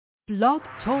Blog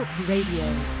Talk Radio.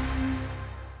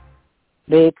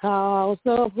 Because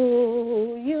of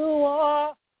who you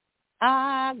are,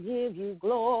 I give you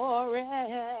glory.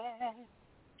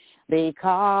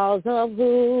 Because of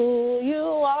who you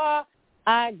are,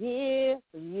 I give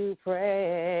you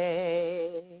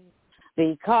praise.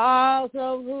 Because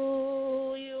of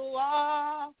who you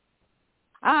are,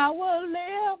 I will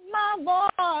lift my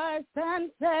voice and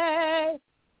say,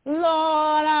 Lord,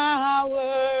 I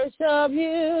worship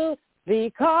you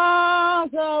because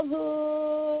of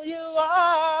who you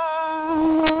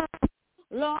are.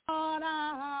 Lord,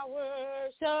 I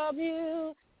worship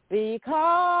you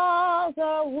because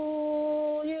of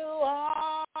who you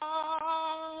are.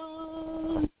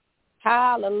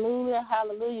 Hallelujah,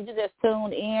 hallelujah. You just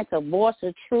tuned in to Voice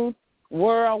of Truth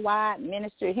Worldwide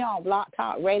Ministry here on Blog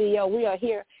Talk Radio. We are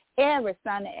here every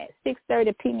Sunday at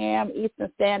 6:30 p.m.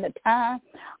 Eastern Standard Time.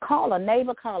 Call a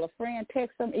neighbor, call a friend,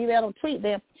 text them, email them, tweet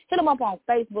them, hit them up on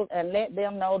Facebook and let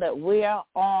them know that we're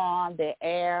on the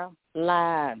air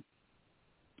line.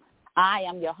 I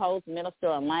am your host, Minister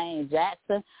Elaine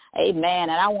Jackson. Amen.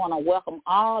 And I want to welcome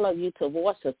all of you to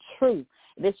Voice of Truth.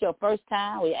 If this is your first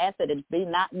time, we ask that it be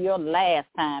not your last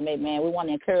time. Amen. We want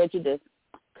to encourage you to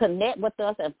connect with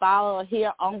us and follow us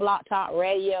here on Blog Talk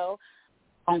Radio,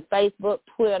 on Facebook,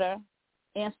 Twitter,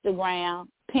 Instagram,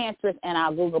 Pinterest, and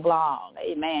our Google blog.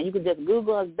 Amen. You can just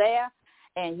Google us there,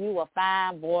 and you will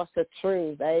find Voice of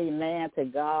Truth. Amen. To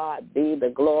God be the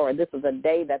glory. This is a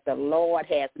day that the Lord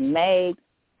has made,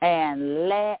 and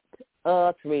let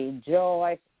us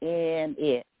rejoice in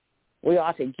it. We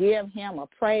ought to give him a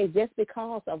praise just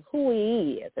because of who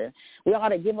he is. And we ought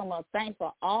to give him a thanks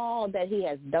for all that he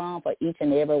has done for each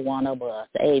and every one of us.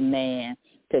 Amen.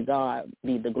 To God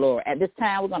be the glory. At this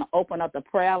time, we're going to open up the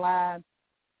prayer line.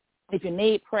 If you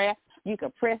need prayer, you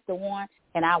can press the one,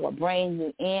 and I will bring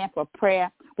you in for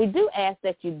prayer. We do ask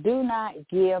that you do not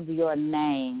give your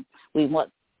name.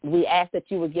 We ask that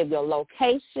you would give your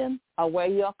location or where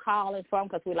you're calling from,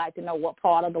 because we like to know what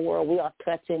part of the world we are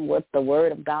touching with the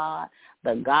word of God,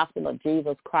 the gospel of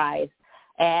Jesus Christ.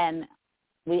 And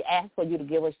we ask for you to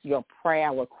give us your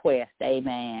prayer request.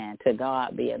 Amen. To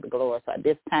God be the glory. So at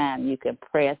this time, you can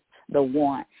press the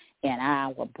one, and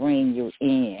I will bring you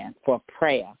in for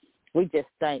prayer. We just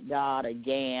thank God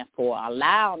again for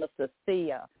allowing us to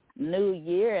see a new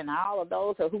year, and all of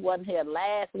those who wasn't here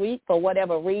last week for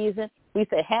whatever reason, we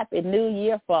say Happy New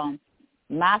Year from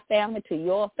my family to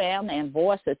your family and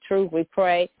Voice of Truth. We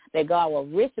pray that God will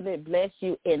richly bless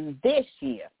you in this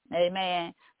year.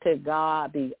 Amen. To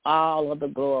God be all of the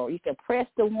glory. You can press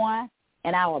the one,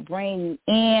 and I will bring you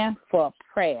in for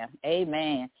prayer.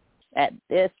 Amen. At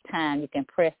this time, you can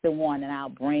press the one, and I'll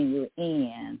bring you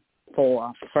in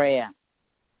for prayer.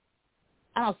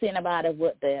 I don't see anybody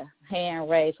with their hand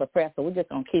raised for prayer, so we're just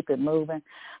going to keep it moving.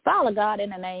 Father God,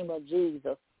 in the name of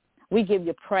Jesus, we give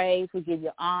you praise, we give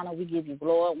you honor, we give you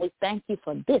glory. We thank you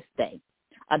for this day,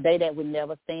 a day that we've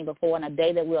never seen before and a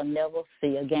day that we'll never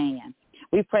see again.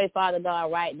 We pray, Father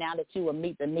God, right now that you will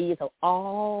meet the needs of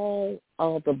all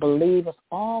of the believers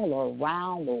all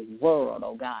around the world,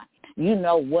 oh God. You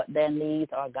know what their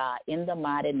needs are, God, in the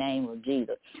mighty name of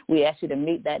Jesus. We ask you to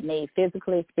meet that need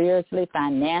physically, spiritually,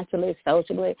 financially,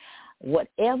 socially,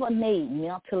 whatever need,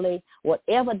 mentally,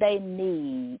 whatever they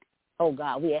need, oh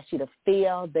God, we ask you to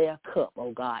fill their cup,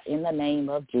 oh God, in the name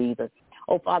of Jesus.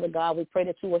 Oh, Father God, we pray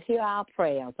that you will hear our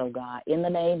prayers, oh God, in the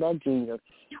name of Jesus.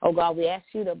 Oh, God, we ask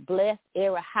you to bless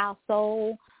every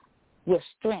household with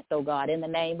strength, oh God, in the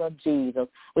name of Jesus.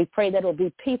 We pray that it will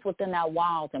be peace within our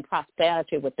walls and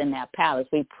prosperity within our palace.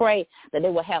 We pray that they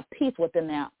will have peace within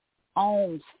their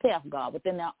own self, God,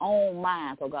 within their own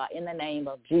minds, oh God, in the name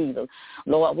of Jesus.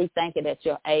 Lord, we thank you that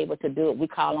you're able to do it. We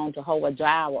call on Jehovah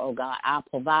Jireh, oh God, our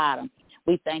provider.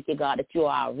 We thank you, God, that you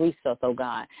are our resource, oh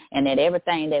God, and that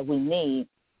everything that we need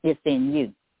is in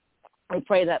you. We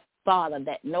pray that, Father,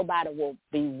 that nobody will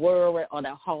be worried or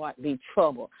their heart be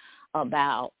troubled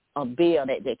about a bill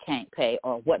that they can't pay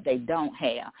or what they don't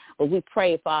have. But we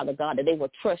pray, Father God, that they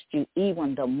will trust you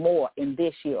even the more in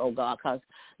this year, oh God, because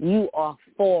you are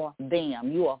for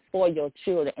them. You are for your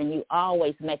children, and you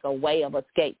always make a way of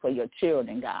escape for your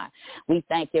children, God. We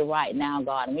thank you right now,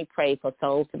 God, and we pray for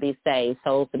souls to be saved,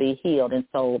 souls to be healed, and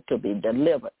souls to be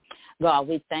delivered. God,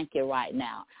 we thank you right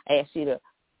now. I ask you to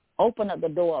open up the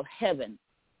door of heaven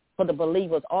for the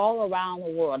believers all around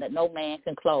the world that no man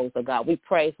can close, oh God. We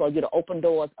pray for you to open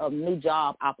doors of new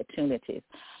job opportunities.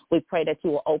 We pray that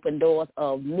you will open doors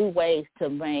of new ways to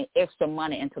bring extra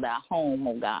money into their home,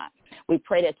 oh God. We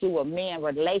pray that you will mend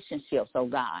relationships, oh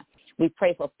God. We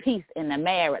pray for peace in the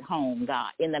married home,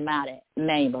 God, in the mighty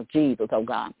name of Jesus, oh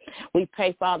God. We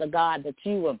pray, Father God, that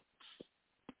you will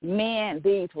mend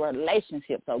these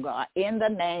relationships, oh God, in the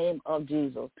name of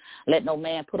Jesus. Let no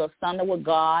man put asunder what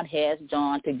God has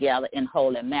joined together in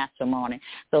holy matrimony.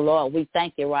 So, Lord, we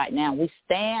thank you right now. We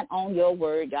stand on your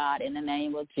word, God, in the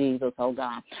name of Jesus, oh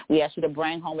God. We ask you to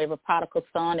bring home every prodigal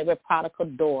son, every prodigal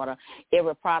daughter,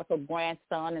 every prodigal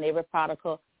grandson, and every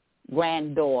prodigal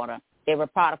granddaughter, every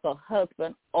prodigal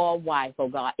husband or wife, oh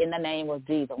God, in the name of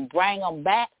Jesus. Bring them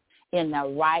back in the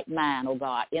right mind, oh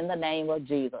God, in the name of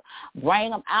Jesus.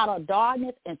 Bring them out of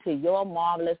darkness into your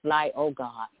marvelous light, oh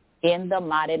God, in the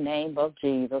mighty name of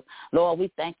Jesus. Lord, we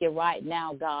thank you right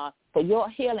now, God, for your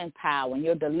healing power and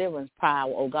your deliverance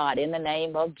power, oh God, in the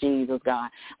name of Jesus, God.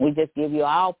 We just give you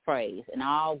all praise and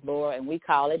all glory, and we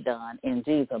call it done in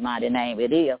Jesus' mighty name.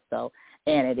 It is so,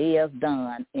 and it is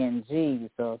done in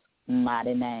Jesus'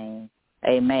 mighty name.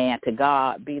 Amen. To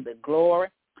God be the glory.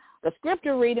 The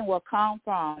scripture reading will come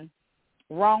from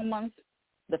Romans,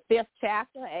 the 5th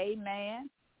chapter. Amen.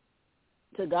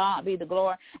 To God be the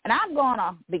glory. And I'm going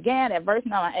to begin at verse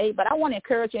number 8, but I want to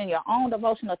encourage you in your own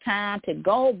devotional time to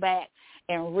go back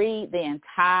and read the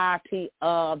entirety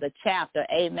of the chapter.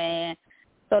 Amen.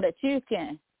 So that you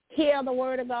can hear the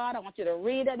word of God. I want you to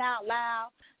read it out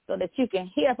loud so that you can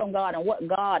hear from God and what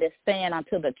God is saying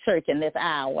unto the church in this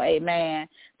hour. Amen.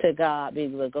 To God be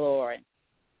the glory.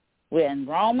 We're in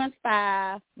Romans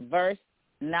 5, verse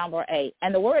number 8.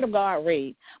 And the word of God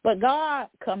reads, but God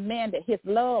commended his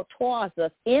love towards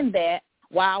us in that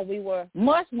while we were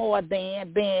much more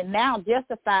than being now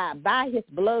justified by his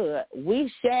blood,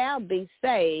 we shall be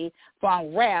saved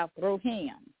from wrath through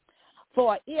him.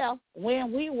 For if,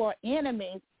 when we were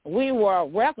enemies, we were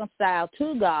reconciled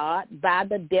to God by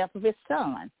the death of his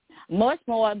son, much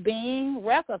more being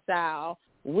reconciled,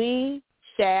 we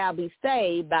shall be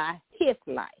saved by his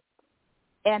life.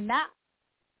 And not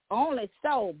only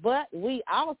so, but we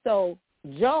also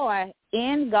joy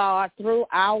in God through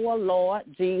our Lord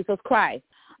Jesus Christ,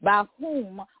 by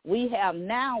whom we have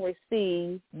now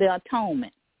received the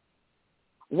atonement.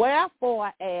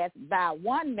 Wherefore, as by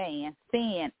one man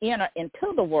sin entered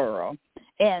into the world,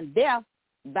 and death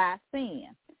by sin,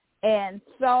 and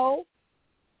so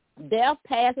death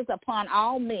passes upon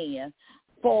all men,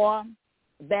 for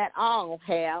that all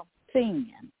have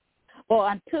sinned. For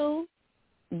until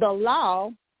the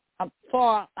law,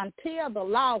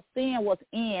 sin was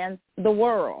in the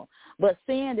world, but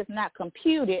sin is not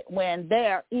computed when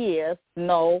there is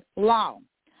no law.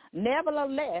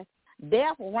 Nevertheless,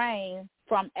 death reigned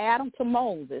from Adam to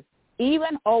Moses,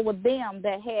 even over them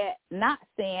that had not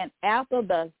sinned after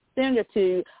the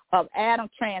similitude of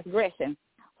Adam's transgression,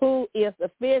 who is the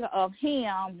figure of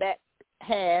him that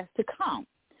has to come.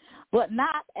 But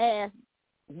not as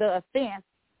the offense,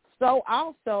 so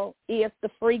also is the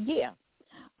free gift.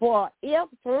 For if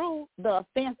through the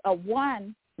offense of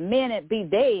one man be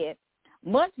dead,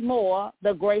 much more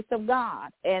the grace of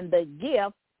God and the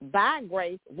gift by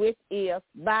grace, which is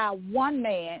by one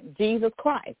man, Jesus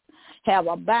Christ, have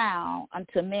abounded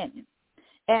unto many.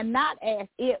 And not as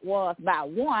it was by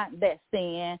one that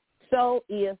sinned, so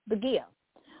is the gift.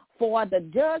 For the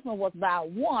judgment was by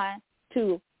one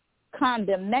to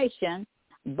condemnation,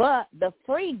 but the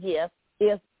free gift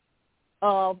is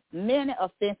of many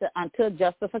offenses unto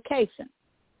justification.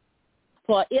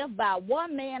 For if by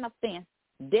one man offense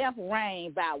death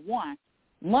reigned by one,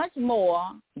 much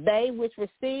more they which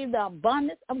receive the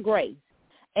abundance of grace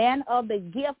and of the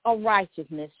gift of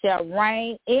righteousness shall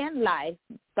reign in life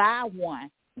by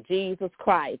one, Jesus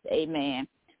Christ. Amen.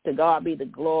 To God be the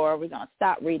glory. We're going to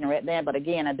stop reading right there. But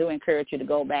again, I do encourage you to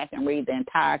go back and read the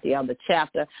entirety of the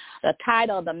chapter. The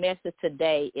title of the message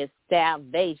today is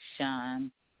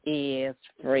Salvation is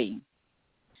Free.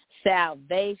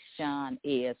 Salvation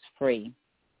is free.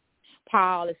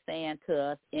 Paul is saying to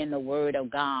us in the word of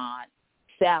God,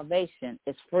 salvation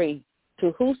is free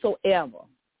to whosoever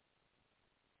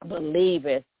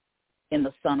believeth in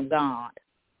the Son of God.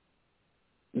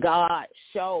 God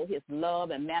showed his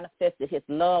love and manifested his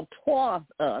love towards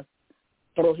us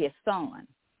through his Son,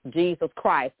 Jesus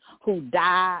Christ, who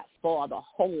died for the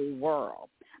whole world.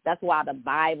 That's why the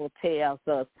Bible tells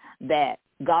us that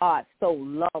God so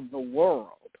loved the world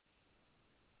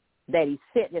that he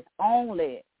sent his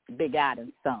only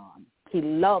begotten Son. He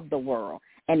loved the world,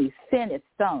 and he sent his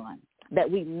Son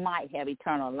that we might have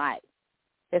eternal life.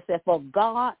 It said, for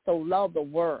God so loved the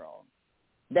world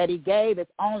that he gave his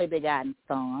only begotten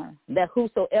Son, that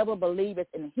whosoever believeth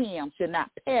in him should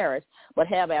not perish, but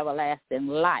have everlasting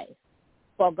life.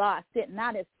 For God sent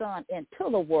not his Son into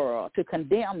the world to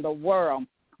condemn the world,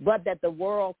 but that the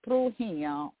world through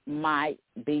him might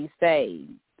be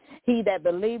saved. He that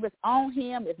believeth on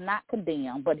him is not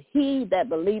condemned, but he that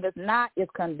believeth not is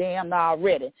condemned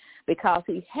already, because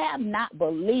he hath not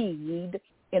believed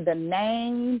in the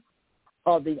name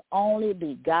of the only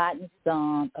begotten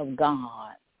Son of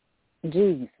God,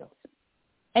 Jesus.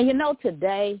 And you know,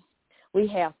 today we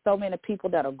have so many people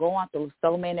that are going through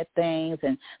so many things,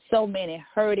 and so many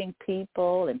hurting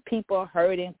people, and people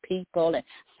hurting people, and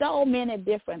so many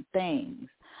different things.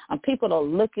 And people are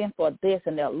looking for this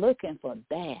and they're looking for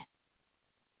that.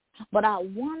 But I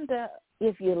wonder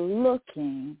if you're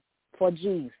looking for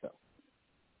Jesus.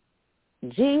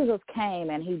 Jesus came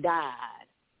and he died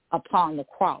upon the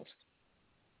cross.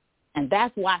 And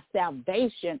that's why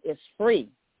salvation is free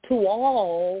to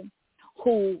all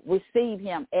who receive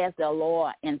him as their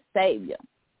Lord and Savior.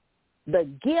 The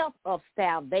gift of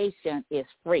salvation is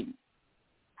free.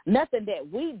 Nothing that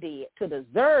we did to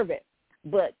deserve it,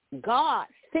 but God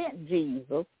sent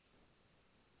Jesus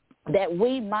that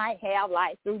we might have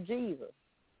life through Jesus.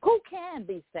 Who can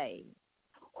be saved?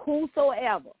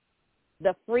 Whosoever.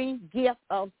 The free gift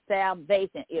of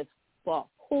salvation is for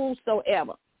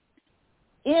whosoever.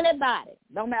 Anybody,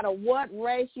 no matter what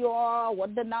race you are,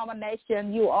 what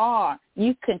denomination you are,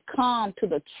 you can come to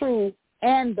the true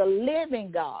and the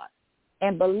living God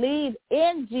and believe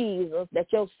in Jesus that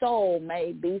your soul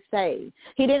may be saved.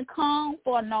 He didn't come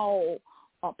for no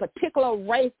particular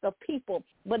race of people,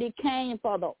 but he came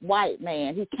for the white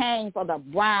man. He came for the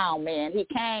brown man. He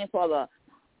came for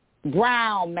the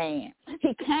brown man.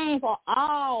 He came for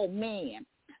all men,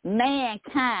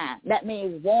 mankind. That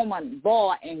means woman,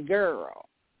 boy, and girl,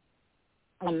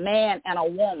 a man and a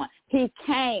woman. He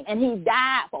came and he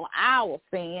died for our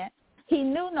sin. He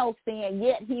knew no sin,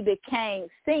 yet he became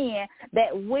sin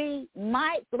that we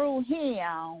might through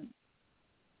him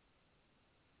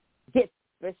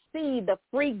receive the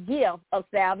free gift of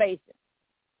salvation.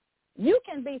 You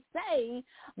can be saved,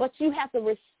 but you have to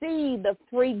receive the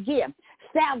free gift.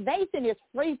 Salvation is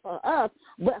free for us,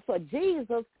 but for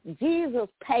Jesus, Jesus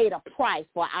paid a price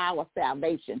for our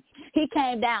salvation. He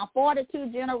came down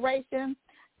 42 generations.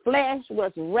 Flesh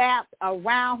was wrapped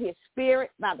around his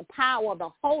spirit by the power of the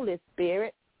Holy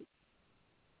Spirit.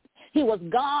 He was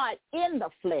God in the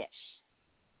flesh.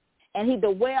 And he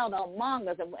dwelled among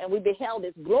us, and we beheld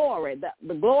his glory,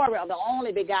 the glory of the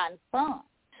only begotten Son.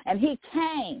 And he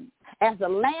came as the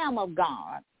Lamb of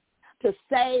God to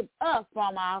save us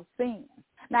from our sins.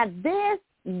 Now, this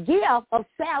gift of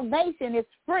salvation is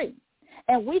free,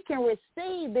 and we can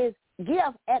receive this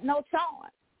gift at no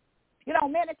charge. You know,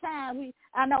 many times,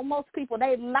 I know most people,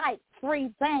 they like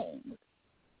free things.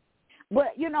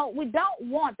 But, you know, we don't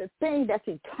want the thing that's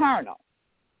eternal.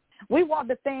 We want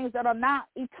the things that are not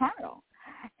eternal.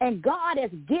 And God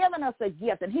has given us a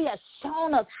gift, and he has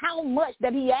shown us how much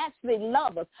that he actually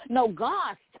loves us. No,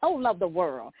 God so loved the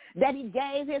world that he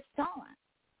gave his Son.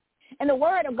 And the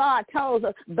word of God tells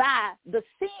us by the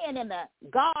sin in the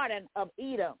Garden of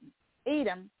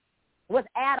Eden with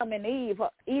Adam and Eve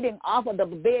eating off of the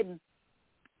forbidden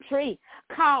tree,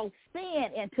 caused sin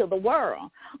into the world.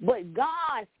 But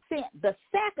God sent the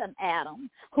second Adam,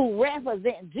 who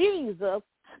represents Jesus,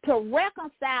 to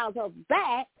reconcile us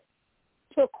back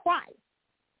to Christ.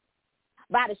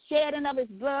 By the shedding of his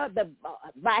blood,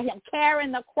 by him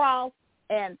carrying the cross,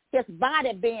 and his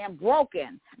body being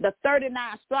broken, the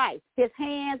 39 stripes, his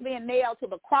hands being nailed to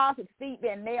the cross, his feet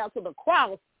being nailed to the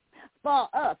cross for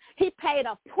us. He paid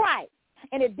a price,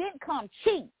 and it didn't come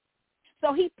cheap.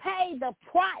 So he paid the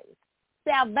price,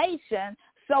 salvation,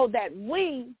 so that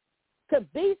we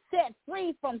could be set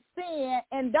free from sin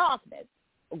and darkness.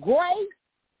 Grace,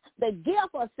 the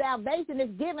gift of salvation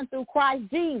is given through Christ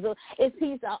Jesus.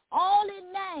 He's the only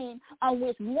name on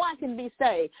which one can be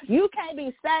saved. You can't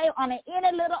be saved under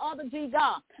any little other G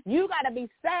God. You got to be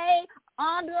saved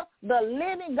under the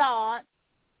living God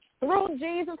through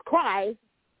Jesus Christ,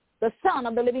 the Son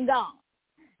of the living God.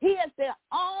 He is the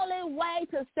only way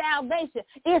to salvation.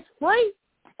 It's free,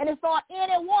 and it's for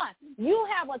anyone. You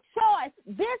have a choice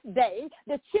this day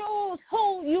to choose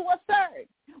who you will serve.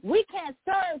 We can't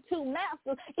serve two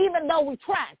masters, even though we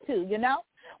try to, you know.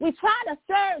 We try to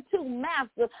serve two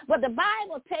masters, but the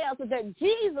Bible tells us that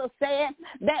Jesus said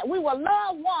that we will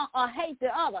love one or hate the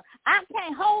other. I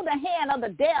can't hold the hand of the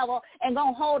devil and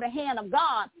go hold the hand of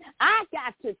God. I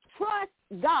got to trust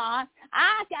God.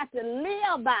 I got to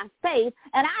live by faith,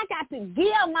 and I got to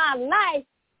give my life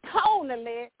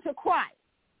totally to Christ.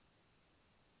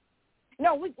 You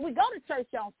know, we go to church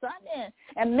on Sunday,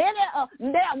 and there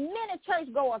are many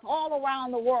churchgoers all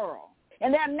around the world,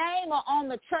 and their name are on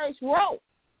the church roll.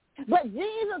 But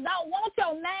Jesus don't want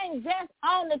your name just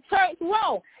on the church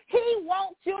roll. He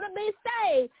wants you to be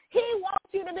saved. He wants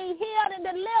you to be healed and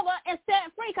delivered and set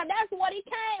free, because that's what he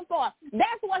came for.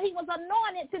 That's what he was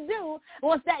anointed to do,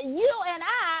 was that you and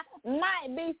I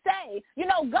might be saved. You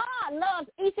know, God loves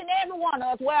each and every one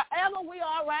of us wherever we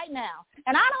are right now.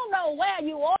 And I don't know where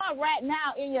you are right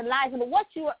now in your life and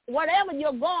whatever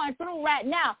you're going through right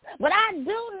now, but I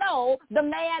do know the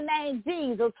man named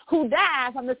Jesus who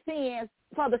died for the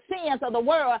sins of the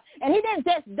world. And he didn't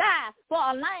just die for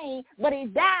a lane, but he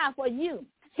died for you.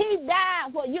 He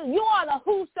died for you. You are the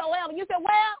whosoever. You say,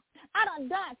 well, I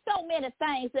done so many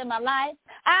things in my life.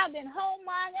 I've been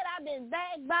home-minded. I've been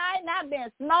backbiting. I've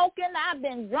been smoking. I've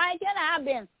been drinking. I've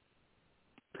been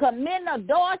committing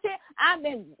adultery. I've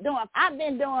been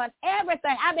doing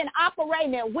everything. I've been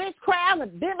operating in witchcraft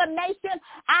and divination.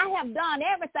 I have done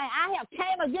everything. I have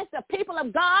came against the people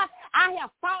of God. I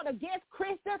have fought against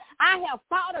Christians. I have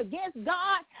fought against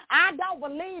God. I don't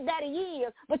believe that he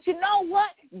is. But you know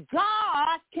what?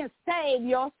 God can save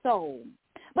your soul.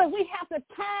 But we have to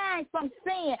turn from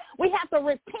sin. We have to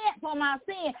repent from our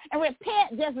sin. And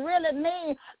repent just really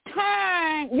means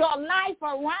turn your life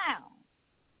around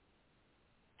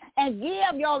and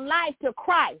give your life to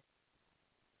Christ.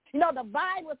 You know, the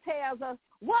Bible tells us,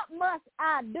 what must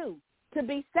I do to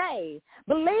be saved?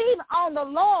 Believe on the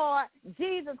Lord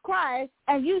Jesus Christ,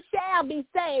 and you shall be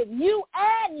saved, you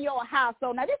and your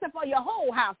household. Now, this is for your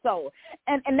whole household.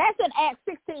 And that's in Acts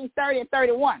 16:30 and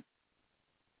 31.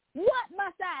 What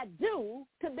must I do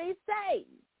to be saved?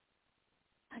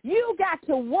 You got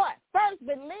to what? First,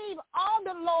 believe on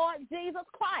the Lord Jesus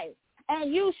Christ,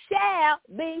 and you shall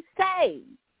be saved.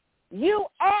 You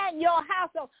and your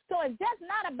household. So it's just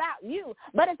not about you,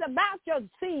 but it's about your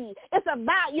seed. It's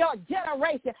about your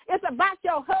generation. It's about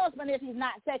your husband if he's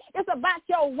not saved. It's about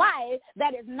your wife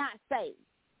that is not saved.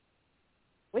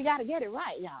 We got to get it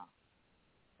right, y'all.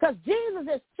 Because Jesus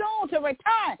is soon to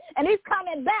return, and he's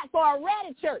coming back for a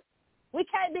ready church. We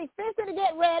can't be fixing to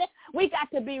get ready. We got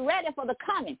to be ready for the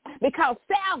coming, because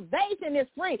salvation is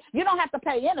free. You don't have to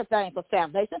pay anything for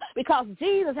salvation, because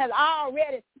Jesus has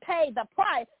already paid the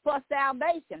price for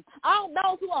salvation. All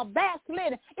those who are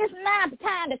backslidden, it's now the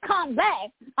time to come back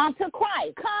unto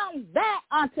Christ. Come back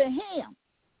unto him.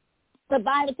 The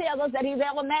Bible tells us that he's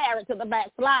ever married to the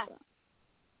backslider.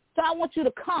 So I want you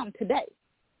to come today.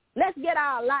 Let's get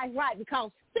our life right,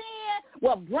 because sin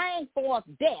will bring forth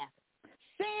death.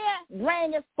 Sin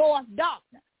bringeth forth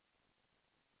darkness.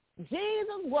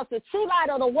 Jesus was the true light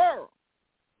of the world,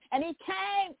 and he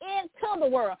came into the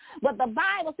world. But the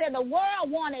Bible said the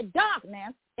world wanted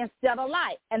darkness instead of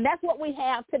light, and that's what we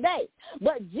have today.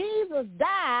 But Jesus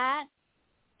died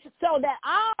so that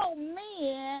all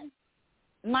men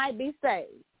might be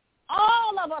saved.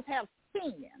 All of us have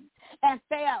sinned and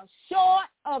fell short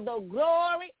of the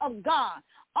glory of God.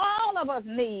 All of us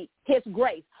need his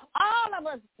grace. All of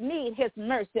us need his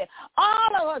mercy.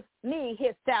 All of us need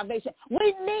his salvation.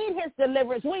 We need his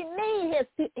deliverance. We need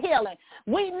his healing.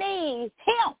 We need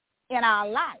him in our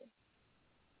life.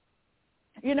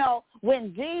 You know,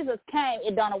 when Jesus came,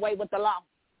 it done away with the law.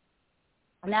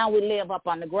 Now we live up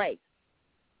on the grace.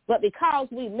 But because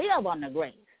we live on the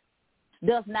grace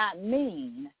does not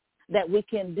mean that we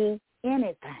can do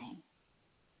anything.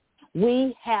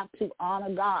 We have to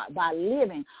honor God by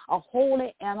living a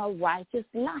holy and a righteous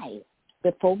life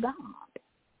before God.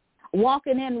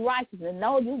 Walking in righteousness.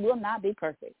 No, you will not be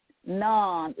perfect.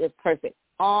 None is perfect.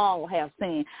 All have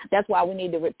sinned. That's why we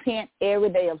need to repent every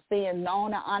day of sin,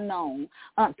 known and unknown,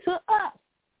 unto us,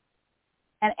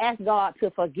 and ask God to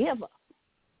forgive us.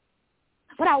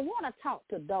 But I want to talk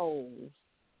to those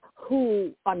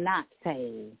who are not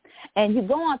saved, and you're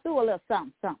going through a little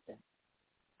something.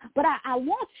 But I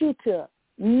want you to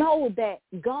know that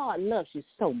God loves you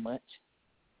so much.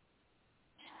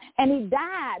 And he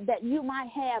died that you might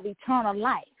have eternal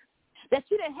life, that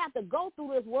you didn't have to go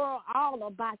through this world all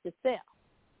about yourself.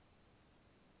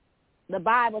 The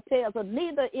Bible tells us,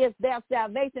 neither is there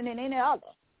salvation in any other.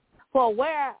 For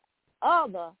where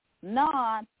other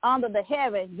none under the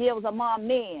heaven gives among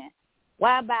men,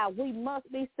 whereby we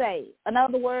must be saved. In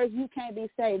other words, you can't be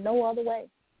saved no other way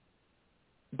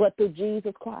but through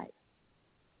Jesus Christ.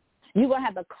 You're going to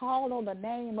have to call on the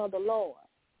name of the Lord.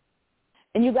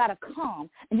 And you got to come.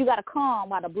 And you got to come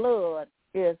while the blood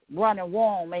is running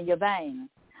warm in your veins.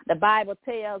 The Bible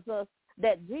tells us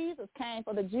that Jesus came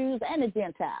for the Jews and the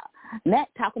Gentiles. And that's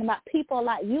talking about people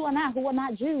like you and I who are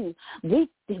not Jews. We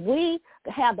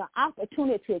have the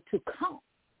opportunity to come.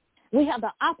 We have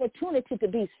the opportunity to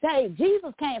be saved.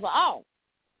 Jesus came for all.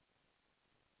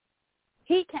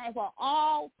 He came for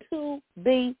all to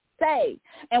be saved.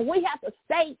 And we have to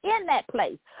stay in that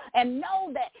place and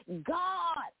know that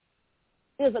God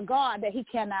is a God that he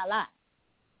cannot lie.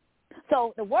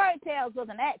 So the word tells us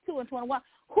in Acts 2:21,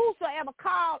 whosoever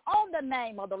call on the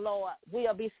name of the Lord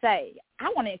will be saved.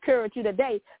 I want to encourage you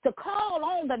today to call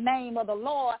on the name of the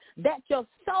Lord that your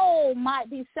soul might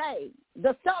be saved.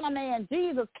 The Son of Man,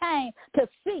 Jesus, came to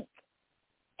seek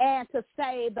and to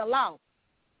save the lost.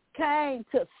 Came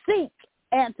to seek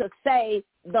and to save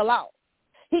the lost.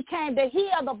 He came to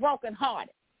heal the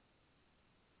brokenhearted.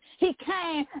 He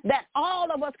came that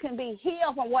all of us can be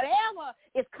healed from whatever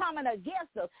is coming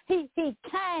against us. He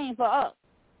came for us.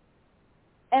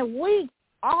 And we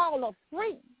all are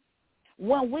free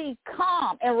when we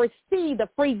come and receive the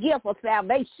free gift of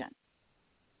salvation.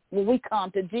 When we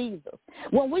come to Jesus.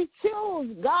 When we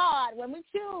choose God, when we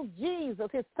choose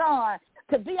Jesus, his son,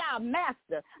 to be our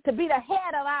master, to be the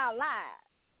head of our lives,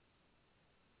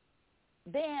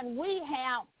 then we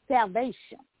have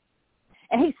salvation.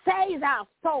 And he saves our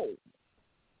soul.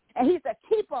 And he's the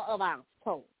keeper of our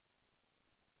soul.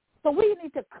 So we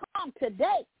need to come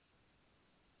today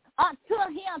unto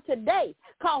him today,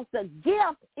 because the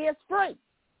gift is free.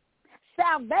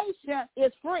 Salvation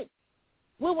is free.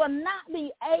 We will not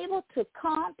be able to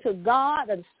come to God,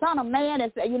 the Son of Man,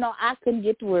 and say, I couldn't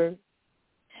get the word.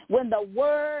 When the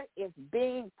word is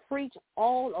being preached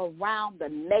all around the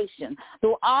nation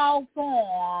through all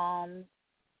forms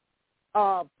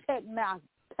of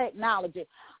technology,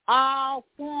 all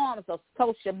forms of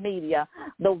social media,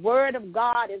 the word of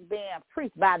God is being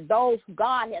preached by those who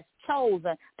God has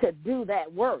chosen to do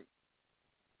that work.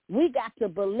 We got to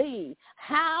believe.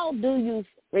 How do you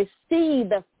receive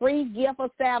the free gift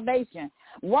of salvation?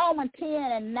 Romans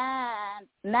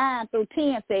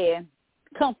 10:9-10 says,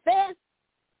 confess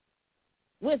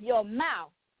with your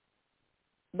mouth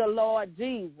the Lord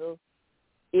Jesus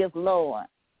is Lord.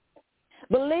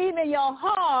 Believe in your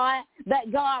heart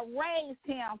that God raised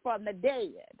him from the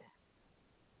dead,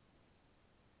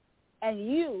 and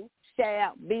you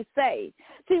shall be saved.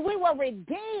 See, we were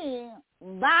redeemed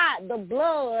by the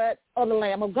blood of the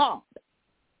Lamb of God.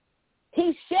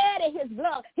 He shedded his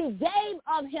blood. He gave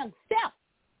of himself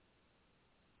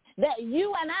that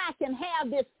you and I can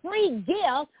have this free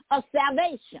gift of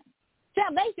salvation.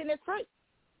 Salvation is free.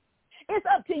 It's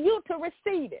up to you to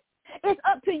receive it. It's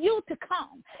up to you to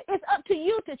come. It's up to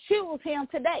you to choose him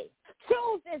today.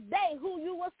 Choose this day who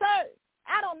you will serve.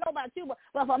 I don't know about you,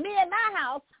 but for me and my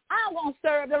house, I'm going to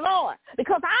serve the Lord,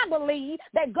 because I believe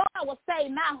that God will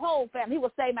save my whole family. He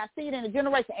will save my seed in the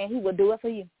generation, and he will do it for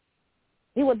you.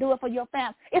 He will do it for your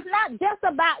family. It's not just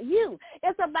about you.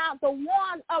 It's about the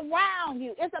ones around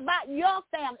you. It's about your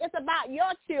family. It's about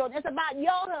your children. It's about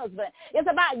your husband. It's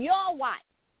about your wife.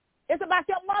 It's about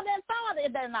your mother and father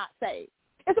if they're not saved.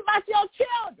 It's about your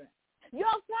children,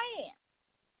 your friends.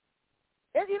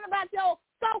 It's even about your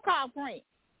so-called friends.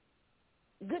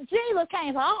 Jesus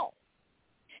came for all.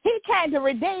 He came to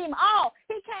redeem all.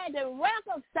 He came to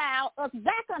reconcile us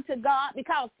back unto God,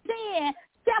 because sin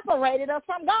separated us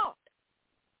from God.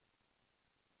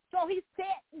 So he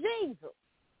sent Jesus.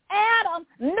 Adam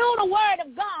knew the word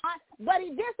of God, but he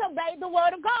disobeyed the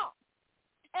word of God,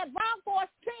 and brought forth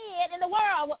sin in the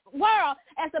world,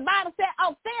 as the Bible said,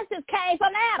 offenses came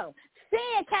from Adam.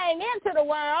 Sin came into the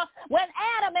world when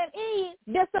Adam and Eve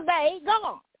disobeyed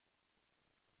God.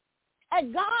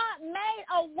 And God made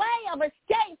a way of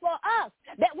escape for us,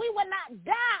 that we would not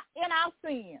die in our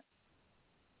sins.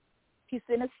 He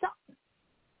sent his son.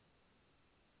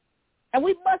 And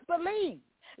we must believe.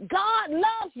 God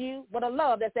loves you with a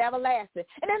love that's everlasting.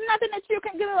 And there's nothing that you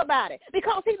can do about it,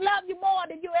 because he loves you more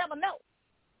than you ever know.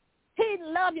 He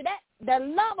loves you. The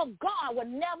love of God will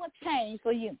never change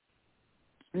for you.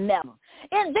 Never.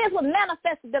 In this was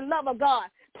manifested the love of God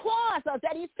towards us,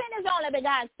 that he sent his only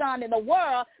begotten Son in the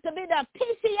world to be the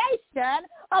propitiation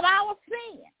of our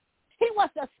sin. He was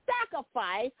the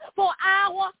sacrifice for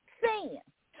our sin.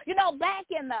 Back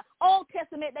in the Old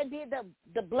Testament, they did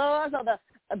the bloods of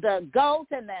the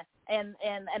goats and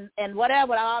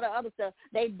whatever, all the other stuff.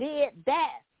 They did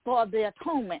that for the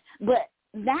atonement. But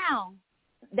now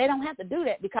they don't have to do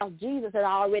that, because Jesus had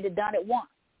already done it once.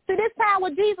 See, this time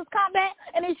when Jesus come back,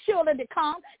 and he's surely to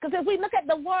come, because if we look at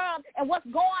the world and what's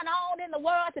going on in the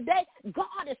world today,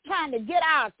 God is trying to get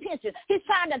our attention. He's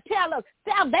trying to tell us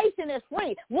salvation is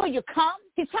free. Will you come?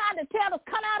 He's trying to tell us,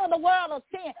 come out of the world of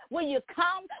sin. Will you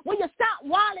come? Will you stop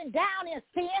walling down in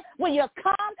sin? Will you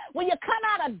come? Will you come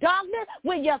out of darkness?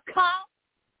 Will you come?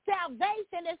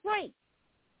 Salvation is free.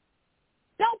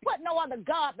 Don't put no other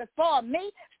God before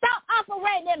me. Stop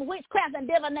operating in witchcraft and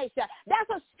divination. That's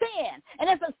a sin, and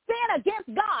it's a sin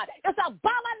against God. It's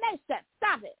abomination.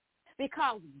 Stop it.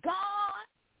 Because God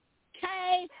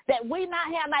came that we not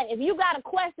have life. If you got a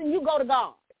question, you go to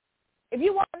God. If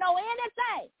you want to know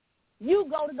anything, you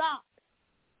go to God,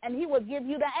 and he will give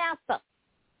you the answer.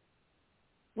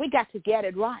 We got to get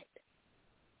it right.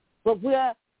 But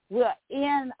we're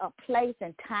in a place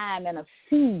and time and a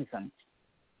season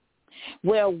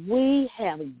where we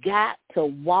have got to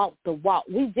walk the walk.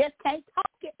 We just can't talk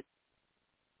it.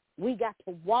 We got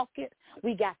to walk it.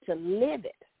 We got to live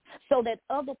it so that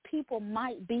other people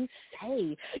might be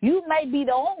saved. You may be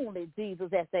the only Jesus,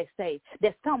 as they say,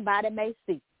 that somebody may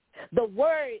see. The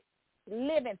word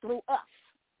living through us.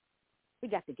 We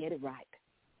got to get it right.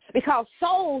 Because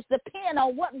souls depend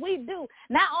on what we do,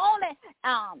 not only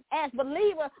as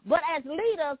believers, but as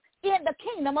leaders in the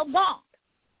kingdom of God.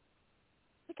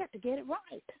 We got to get it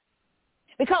right.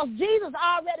 Because Jesus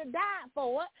already died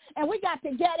for it, and we got to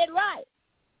get it right.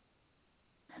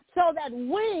 So that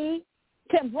we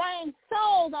can bring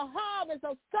souls, a harvest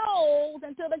of souls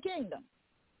into the kingdom.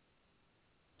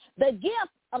 The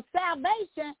gift of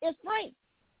salvation is free.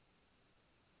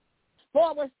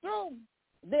 For it was through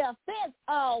the offense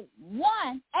of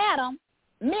one Adam,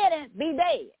 many be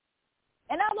dead.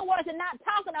 In other words, it's not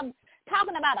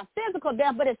talking about a physical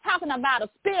death, but it's talking about a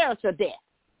spiritual death.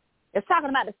 It's talking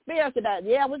about the spiritual death.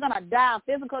 Yeah, we're going to die a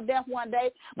physical death one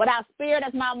day, but our spirit,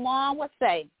 as my mom would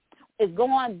say, is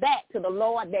going back to the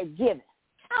Lord that giveth.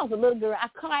 I was a little girl. I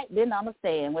quite didn't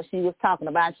understand what she was talking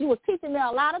about. She was teaching me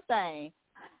a lot of things.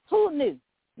 Who knew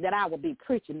that I would be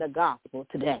preaching the gospel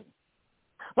today?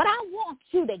 But I want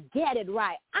you to get it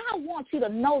right. I want you to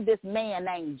know this man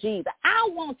named Jesus. I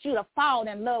want you to fall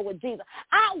in love with Jesus.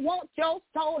 I want your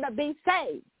soul to be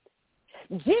saved.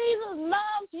 Jesus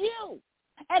loves you.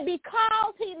 And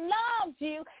because he loves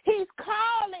you, he's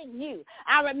calling you.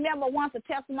 I remember once a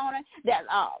testimony that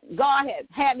God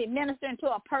had me ministering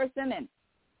to a person,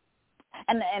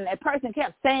 and a person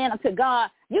kept saying unto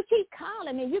God, you keep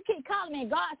calling me, you keep calling me.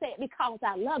 And God said, because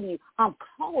I love you, I'm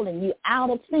calling you out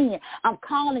of sin. I'm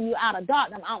calling you out of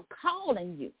darkness. I'm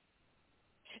calling you.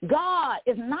 God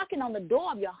is knocking on the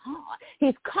door of your heart.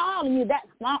 He's calling you. That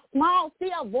small,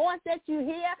 still voice that you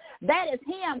hear, that is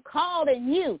him calling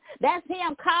you. That's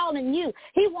him calling you.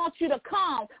 He wants you to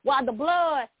come while the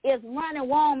blood is running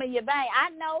warm in your vein. I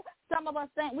know some of us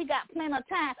think we got plenty of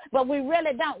time, but we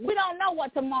really don't. We don't know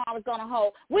what tomorrow is going to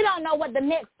hold. We don't know what the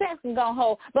next session is going to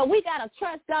hold, but we got to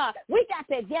trust God. We got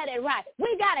to get it right.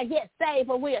 We got to get saved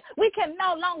for real. We can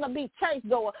no longer be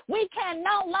churchgoers. We can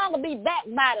no longer be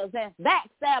backbiters and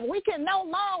backstabbers. We can no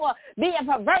longer be in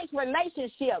perverse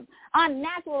relationships,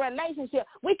 unnatural relationships.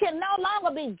 We can no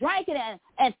longer be drinking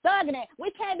and thugging it.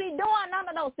 We can't be doing none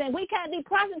of those things. We can't be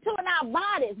prostituting our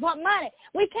bodies for money.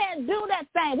 We can't do that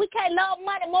thing. We can't love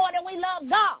money more than we love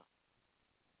God.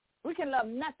 We can love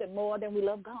nothing more than we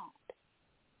love God.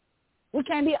 We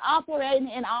can't be operating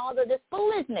in all of this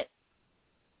foolishness.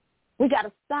 We got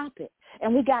to stop it,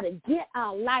 and we got to get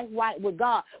our life right with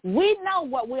God. We know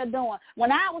what we're doing.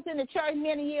 When I was in the church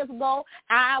many years ago,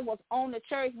 I was on the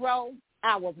church road.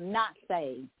 I was not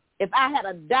saved. If I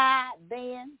had died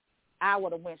then, I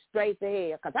would have went straight to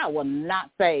hell because I was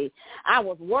not saved. I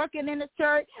was working in the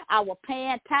church. I was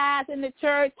paying tithes in the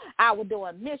church. I was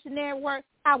doing missionary work.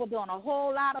 I was doing a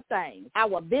whole lot of things. I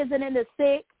was visiting the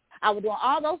sick. I was doing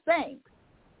all those things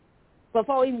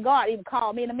before even God even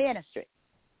called me in the ministry.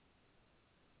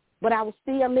 But I was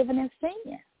still living in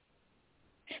sin.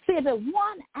 See, if it's 1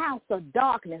 ounce of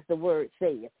darkness, the word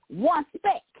says, one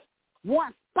speck,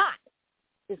 one spot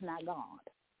is not God.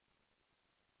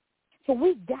 So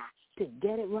we got to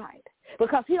get it right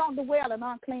because he don't dwell in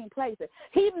unclean places.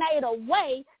 He made a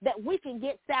way that we can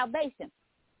get salvation,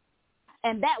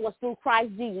 and that was through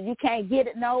Christ Jesus. You can't get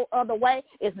it no other way.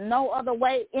 It's no other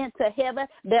way into heaven.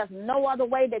 There's no other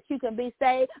way that you can be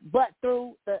saved but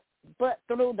through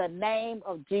the name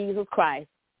of Jesus Christ,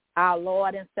 our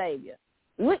Lord and Savior.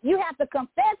 You have to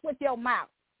confess with your mouth.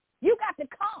 You got to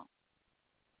come.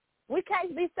 We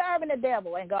can't be serving the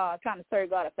devil and God, trying to serve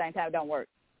God at the same time. It don't work.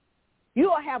 You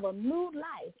will have a new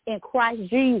life in Christ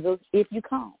Jesus if you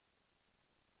come.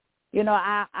 You know,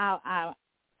 I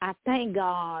thank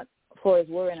God for his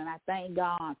word, and I thank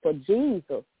God for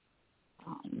Jesus,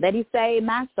 that he saved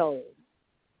my soul.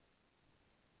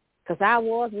 Because I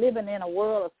was living in a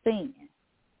world of sin.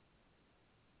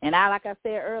 And like I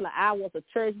said earlier, I was a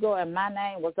churchgoer, and my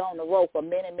name was on the road for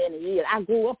many, many years. I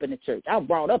grew up in the church. I was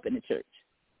brought up in the church.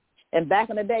 And back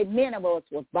in the day, many of us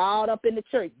was brought up in the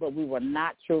church, but we were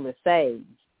not truly saved.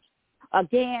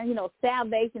 Again, you know,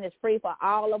 salvation is free for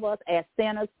all of us as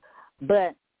sinners,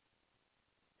 but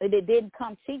it didn't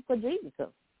come cheap for Jesus.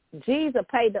 Jesus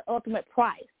paid the ultimate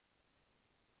price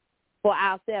for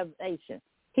our salvation.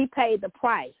 He paid the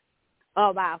price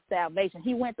of our salvation.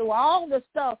 He went through all the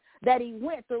stuff that he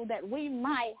went through that we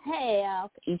might have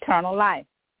eternal life.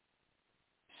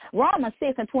 Romans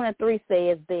 6:23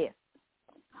 says this,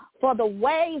 for the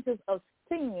wages of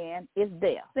sin is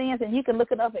death. Sins, and you can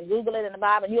look it up and Google it in the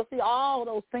Bible, and you'll see all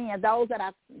those sins, those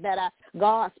that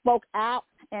God spoke out,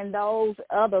 and those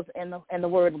others in the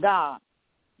Word of God.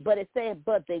 But it said,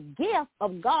 but the gift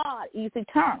of God is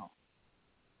eternal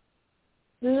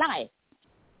life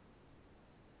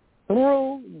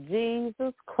through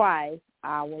Jesus Christ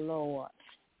our Lord.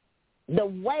 The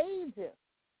wages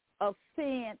of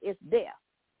sin is death,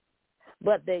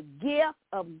 but the gift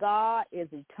of God is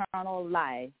eternal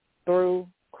life through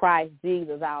Christ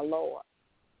Jesus our Lord.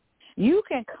 You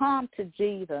can come to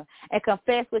Jesus and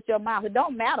confess with your mouth. It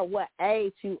don't matter what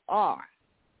age you are,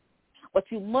 but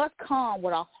you must come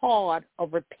with a heart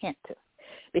of repentance,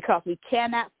 because we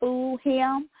cannot fool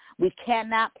him. We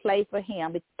cannot play with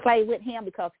him,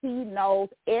 because he knows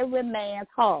every man's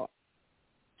heart.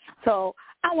 So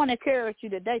I want to encourage you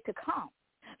today to come,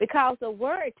 because the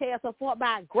word tells us, for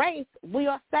by grace we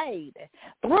are saved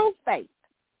through faith,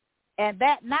 and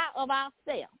that not of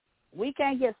ourselves. We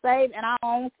can't get saved in our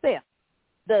own self.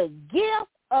 The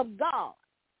gift of God,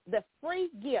 the free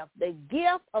gift, the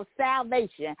gift of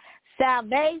salvation.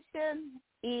 Salvation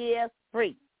is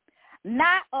free,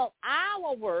 not of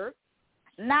our work,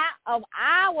 not of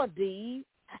our deeds,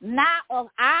 not of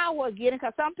our getting,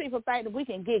 because some people think that we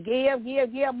can give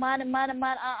money.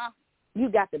 You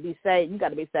got to be saved. You got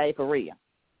to be saved for real.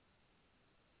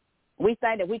 We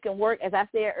think that we can work. As I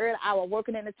said earlier, I was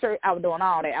working in the church. I was doing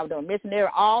all that. I was doing missionary,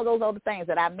 all those other things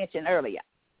that I mentioned earlier.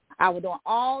 I was doing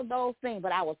all those things,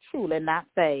 but I was truly not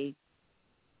saved.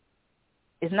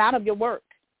 It's not of your work.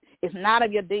 It's not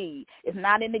of your deed. It's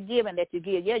not in the giving that you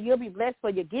give. Yeah, you'll be blessed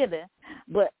for your giving,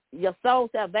 but your soul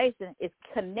salvation is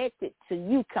connected to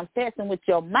you confessing with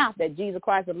your mouth that Jesus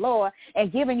Christ is Lord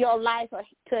and giving your life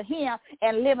to him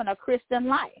and living a Christian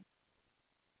life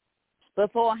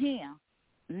before him.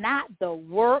 Not the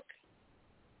work,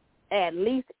 at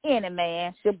least any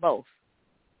man should boast.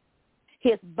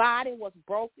 His body was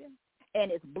broken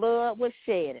and his blood was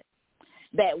shed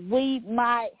that we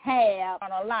might have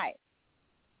eternal life.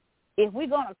 If we're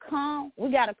going to come,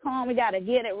 we got to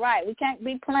get it right. We can't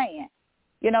be playing.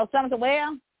 You know, some say,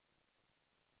 well,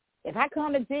 if I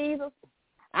come to Jesus,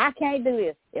 I can't do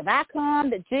this. If I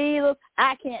come to Jesus,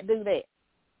 I can't do that.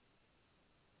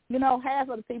 You know, half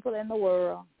of the people in the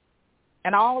world,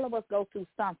 and all of us go through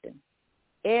something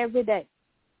every day,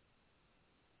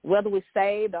 whether we're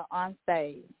saved or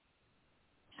unsaved.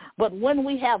 But when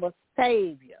we have a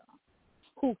Savior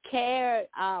who carried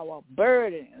our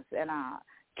burdens and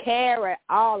carried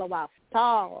all of our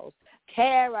sorrows,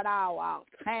 carried all our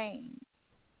pain,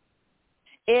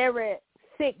 every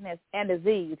sickness and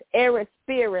disease, every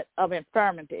spirit of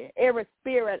infirmity, every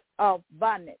spirit of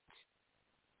bondage,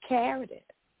 carried it.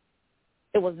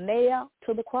 It was nailed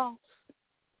to the cross.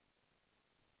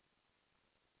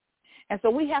 And so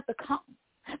we have to come,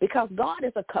 because God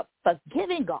is a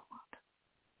forgiving God.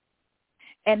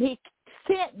 And he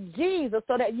sent Jesus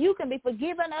so that you can be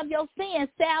forgiven of your sins.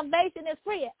 Salvation is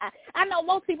free. I know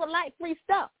most people like free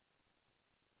stuff.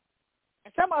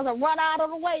 And some of us run out of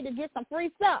the way to get some free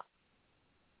stuff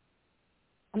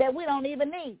that we don't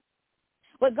even need.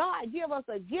 But God give us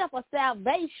a gift of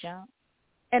salvation,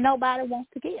 and nobody wants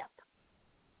to give.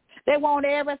 They want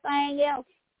everything else.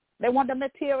 They want the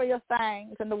material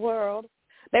things in the world.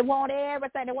 They want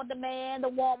everything. They want the man, the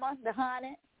woman, the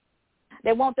honey.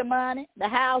 They want the money, the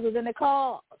houses, and the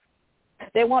cars.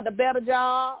 They want the better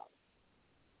job.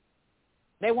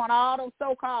 They want all those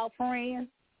so-called friends.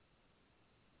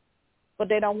 But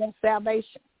they don't want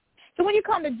salvation. So when you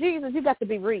come to Jesus, you got to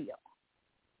be real.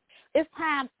 It's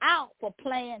time out for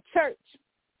playing church.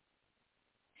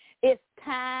 It's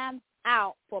time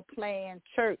out for playing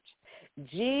church.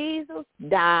 Jesus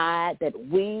died that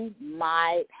we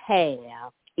might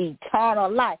have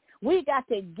eternal life. We got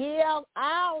to give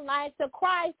our life to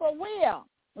Christ for real.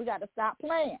 We got to stop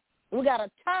playing. We got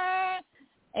to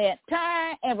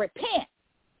turn and repent.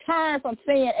 Turn from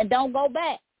sin and don't go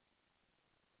back.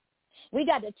 We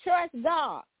got to trust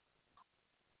God.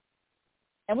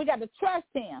 And we got to trust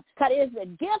him, because it's the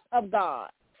gift of God,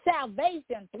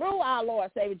 salvation through our Lord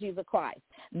and Savior Jesus Christ,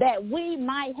 that we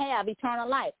might have eternal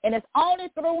life. And it's only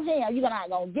through him. You're not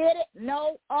going to get it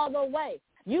no other way.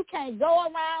 You can't go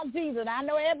around Jesus. I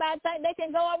know everybody think they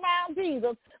can go around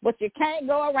Jesus, but you can't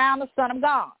go around the Son of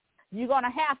God. You're going to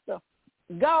have to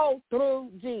go through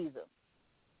Jesus.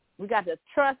 We got to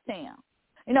trust him.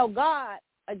 You know, God,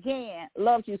 again,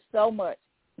 loves you so much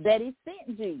that he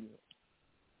sent Jesus.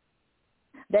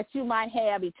 that you might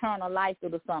have eternal life through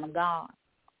the Son of God.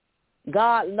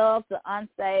 God loves the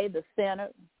unsaved, the sinner,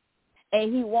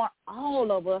 and he wants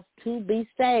all of us to be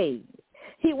saved.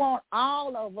 He wants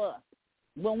all of us,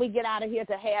 when we get out of here,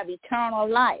 to have eternal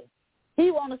life. He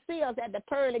wants to see us at the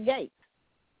pearly gates.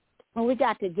 And we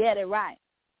got to get it right.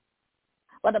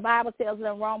 But the Bible tells us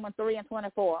in Romans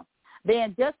 3:24,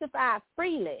 being justified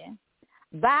freely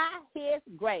by his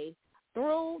grace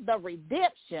through the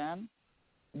redemption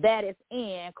that is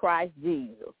in Christ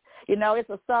Jesus. You know, it's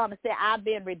a song that says, I've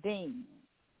been redeemed,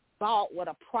 bought with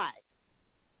a price.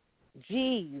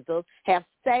 Jesus has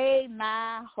saved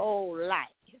my whole life.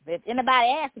 If anybody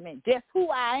asks me just who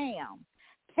I am,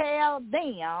 tell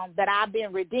them that I've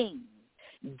been redeemed.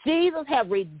 Jesus has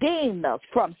redeemed us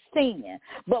from sin,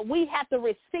 but we have to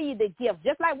receive the gift,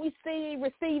 just like we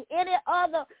receive any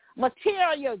other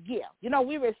material gift. You know,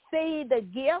 we receive the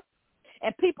gift,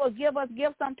 and people give us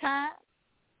gifts sometimes,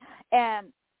 and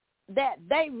that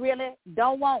they really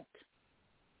don't want.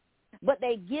 But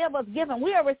they give us gifts, and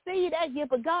we'll receive that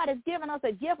gift, but God has given us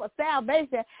a gift of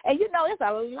salvation. And, you know, it's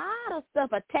a lot of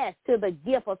stuff attached to the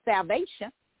gift of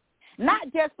salvation,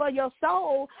 not just for your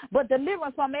soul, but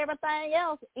deliverance from everything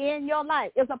else in your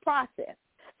life. It's a process.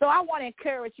 So I want to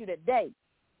encourage you today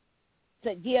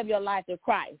to give your life to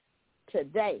Christ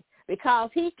today, because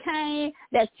he came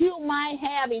that you might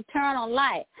have eternal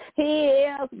life. He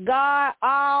is God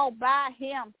all by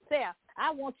himself. I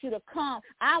want you to come.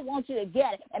 I want you to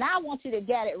get it, and I want you to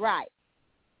get it right.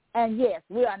 And, yes,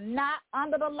 we are not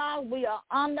under the law. We are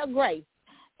under grace.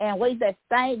 And we say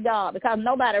thank God, because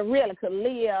nobody really could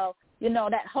live, you know,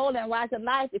 that holy and righteous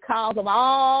life because of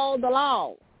all the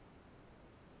laws.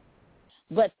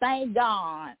 But thank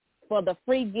God for the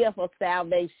free gift of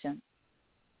salvation.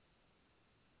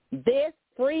 This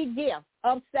free gift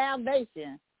of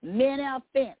salvation, many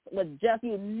offense was just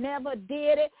you never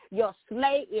did it. Your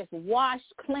slate is washed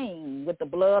clean with the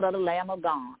blood of the Lamb of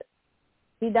God.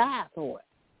 He died for it.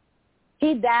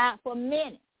 He died for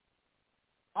many.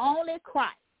 Only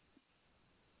Christ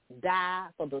died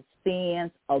for the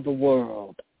sins of the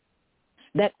world,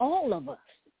 that all of us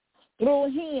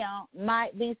through him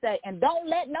might be saved. And don't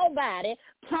let nobody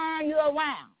turn you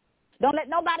around. Don't let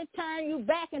nobody turn you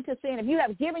back into sin. If you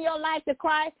have given your life to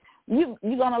Christ, you're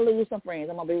going to lose some friends.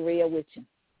 I'm going to be real with you.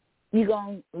 You're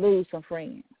going to lose some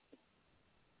friends.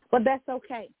 But that's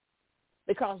okay,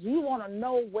 because you want to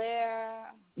know where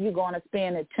you're going to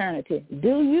spend eternity.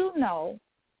 Do you know,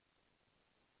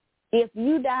 if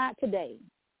you died today,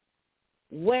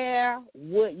 where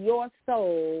would your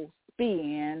soul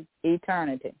spend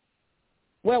eternity?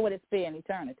 Where would it spend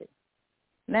eternity?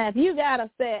 Now, if you got to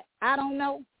say, I don't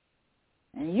know,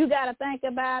 and you got to think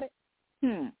about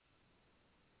it,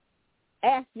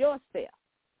 ask yourself,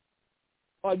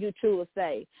 are you truly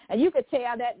saved? And you could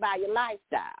tell that by your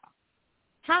lifestyle.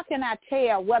 How can I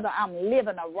tell whether I'm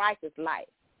living a righteous life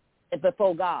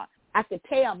before God? I could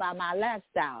tell by my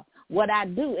lifestyle, what I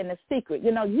do in the secret.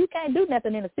 You know, you can't do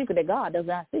nothing in the secret that God does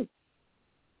not see.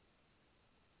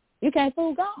 You can't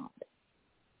fool God.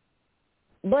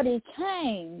 But he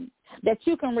came that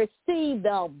you can receive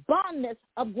the abundance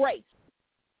of grace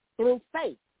through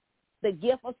faith, the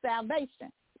gift of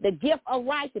salvation, the gift of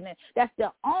righteousness. That's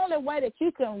the only way that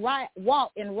you can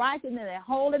walk in righteousness and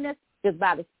holiness, is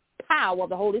by the power of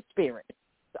the Holy Spirit. It's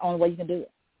the only way you can do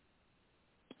it.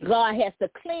 God has to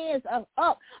cleanse us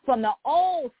up from the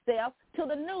old self to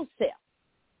the new self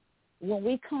when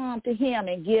we come to him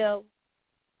and give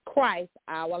Christ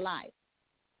our life.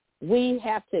 We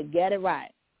have to get it right.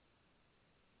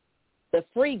 The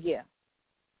free gift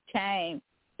came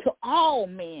to all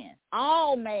men,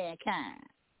 all mankind,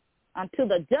 unto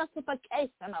the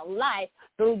justification of life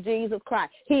through Jesus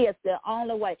Christ. He is the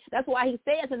only way. That's why he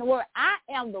says in the word, I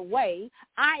am the way,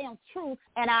 I am truth,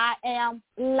 and I am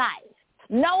life.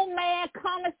 No man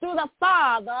cometh to the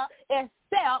Father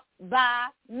except by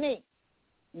me.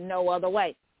 No other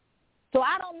way. So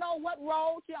I don't know what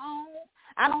road you're on.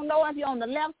 I don't know if you're on the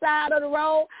left side of the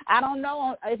road. I don't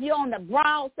know if you're on the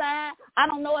broad side. I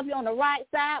don't know if you're on the right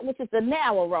side, which is the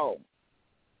narrow road.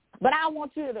 But I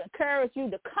want you to encourage you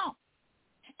to come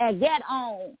and get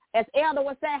on, as Elder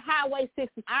would say, Highway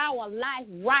 60, our life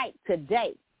right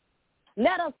today.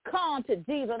 Let us come to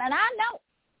Jesus. And I know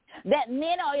that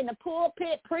men are in the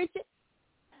pulpit preaching.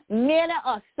 Men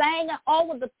are singing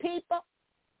over the people.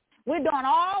 We're doing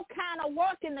all kind of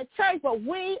work in the church, but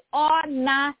we are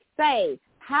not saved.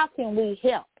 How can we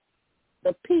help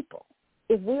the people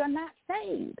if we are not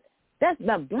saved? That's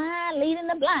the blind leading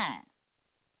the blind.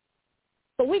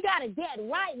 So we got to get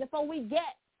right before we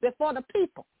get before the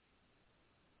people.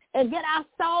 and get our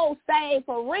souls saved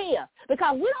for real,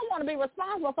 because we don't want to be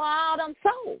responsible for all them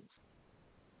souls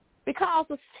because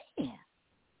of sin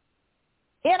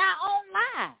in our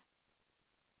own lives.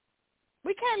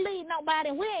 We can't lead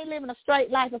nobody. We ain't living a straight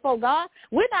life before God.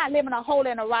 We're not living a holy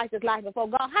and a righteous life before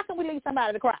God. How can we lead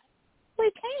somebody to Christ?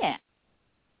 We can't.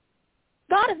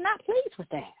 God is not pleased with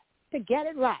that. To get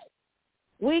it right,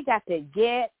 we got to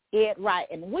get it right.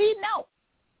 And we know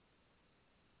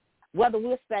whether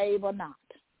we're saved or not.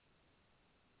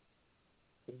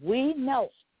 We know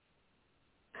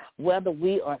whether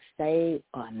we are saved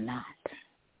or not.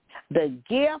 The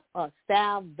gift of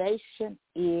salvation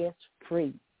is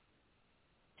free.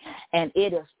 And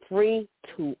it is free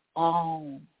to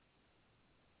all.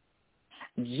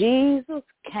 Jesus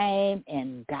came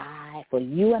and died for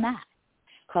you and I,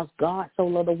 because God so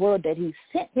loved the world that he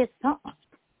sent his son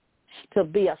to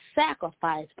be a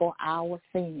sacrifice for our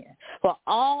sins, for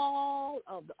all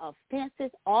of the offenses,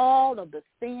 all of the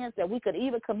sins that we could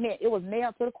even commit. It was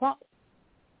nailed to the cross.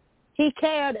 He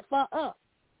carried it for us.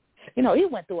 You know, he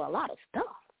went through a lot of stuff.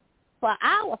 For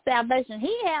our salvation,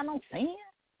 he had no sin.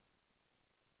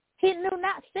 He knew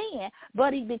not sin,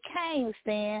 but he became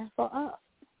sin for us,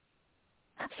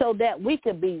 so that we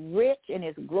could be rich in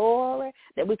his glory,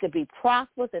 that we could be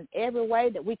prosperous in every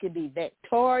way, that we could be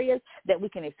victorious, that we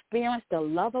can experience the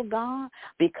love of God.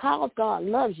 Because God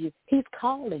loves you, he's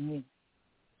calling you.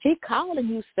 He's calling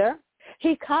you, sir.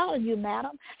 He's calling you,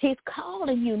 madam. He's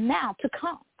calling you now to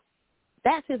come.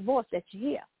 That's his voice that you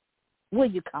hear. Will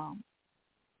you come?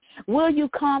 Will you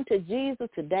come to Jesus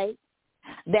today,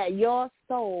 that your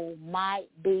soul might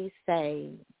be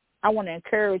saved? I want to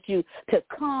encourage you to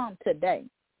come today,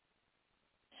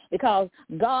 because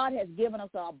God has given us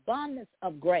an abundance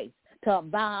of grace to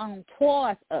abound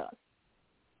towards us,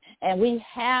 and we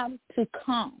have to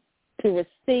come to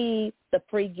receive the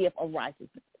free gift of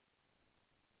righteousness.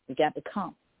 We got to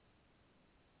come,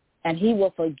 and he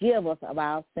will forgive us of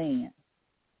our sins.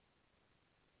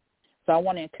 So I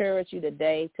want to encourage you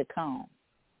today to come,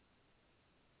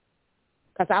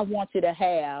 because I want you to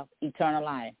have eternal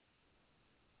life.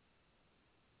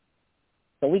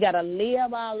 So we got to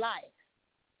live our life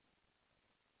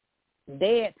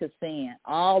dead to sin,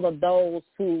 all of those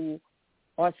who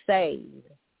are saved.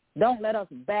 Don't let us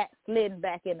backsliding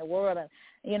back in the world.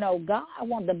 You know, God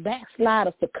wants the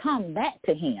backsliders to come back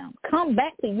to him. Come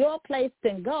back to your place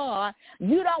in God.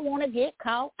 You don't want to get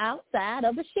caught outside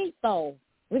of the sheepfold.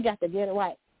 We got to get it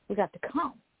right. We got to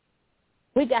come.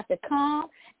 We got to come,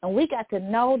 and we got to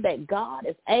know that God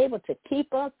is able to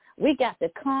keep us. We got to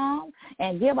come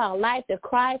and give our life to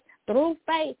Christ. Through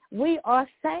faith, we are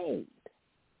saved.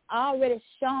 Already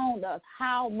shown us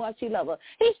how much he loves us.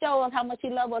 He shows us how much he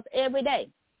loves us every day.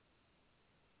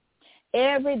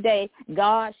 Every day,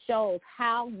 God shows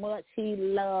how much he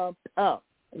loves us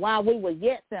while we were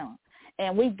yet sinners.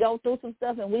 And we go through some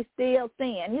stuff and we still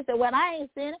sin. You say, well, I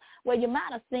ain't sinning. Well, you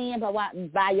might have sinned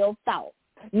by your thoughts.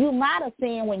 You might have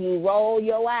sinned when you roll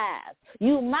your eyes.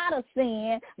 You might have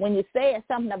sinned when you said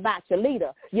something about your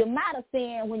leader. You might have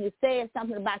sinned when you said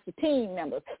something about your team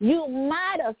members. You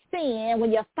might have sinned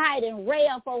when you're fighting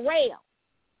rail for rail.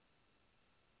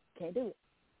 Can't do it.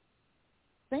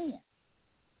 Sin.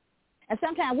 And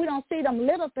sometimes we don't see them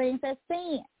little things as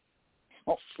sin.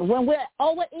 When we're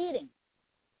overeating,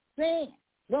 sin.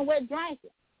 When we're drinking,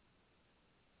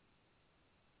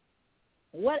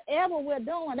 whatever we're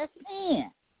doing, that's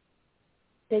sin.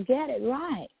 To get it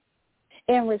right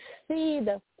and receive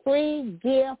the free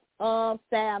gift of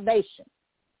salvation.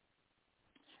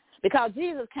 Because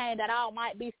Jesus came that all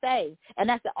might be saved. And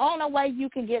that's the only way you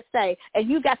can get saved. And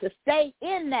you got to stay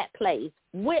in that place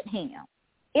with him,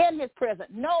 in his presence,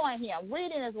 knowing him,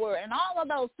 reading his word, and all of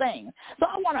those things. So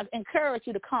I want to encourage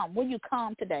you to come. Will you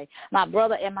come today? My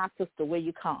brother and my sister, will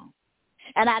you come?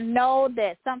 And I know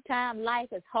that sometimes life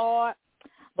is hard,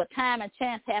 but time and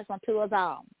chance has unto us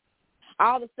all.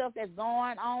 All the stuff that's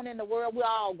going on in the world, we're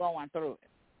all going through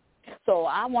it. So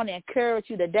I want to encourage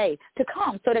you today to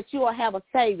come so that you will have a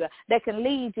Savior that can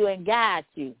lead you and guide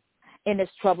you in this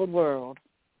troubled world.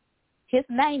 His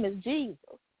name is Jesus.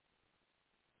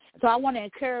 So I want to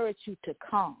encourage you to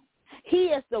come. He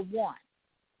is the one,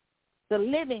 the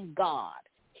living God,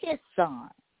 his Son,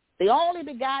 the only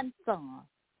begotten Son,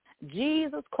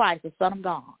 Jesus Christ, the Son of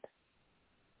God,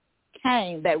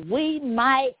 came that we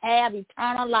might have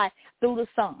eternal life through the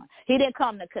Son. He didn't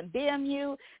come to condemn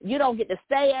you. You don't get to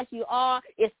stay as you are.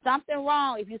 It's something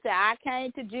wrong if you say, I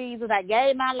came to Jesus, I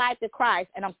gave my life to Christ,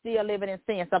 and I'm still living in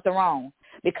sin. Something wrong.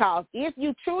 Because if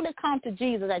you truly come to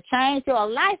Jesus and change your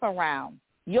life around,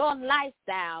 your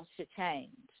lifestyle should change.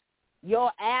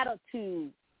 Your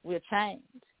attitude will change.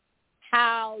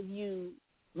 How you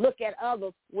look at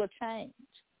others will change.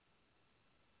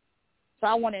 So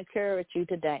I want to encourage you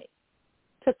today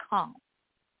to come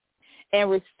and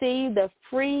receive the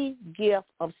free gift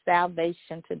of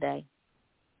salvation today.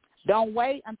 Don't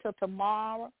wait until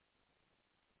tomorrow,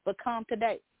 but come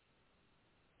today.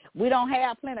 We don't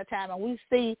have plenty of time, and we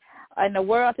see in the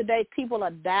world today people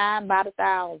are dying by the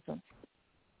thousands.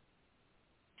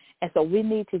 And so we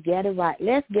need to get it right.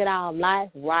 Let's get our life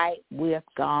right with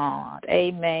God.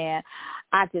 Amen.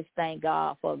 I just thank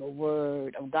God for the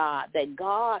word of God, that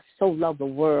God so loved the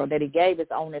world that he gave his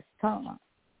only son,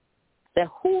 that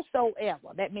whosoever,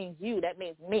 that means you, that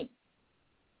means me,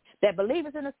 that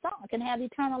believers in the Son can have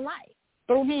eternal life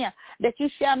through him, that you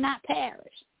shall not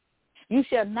perish. You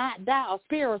shall not die a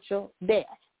spiritual death,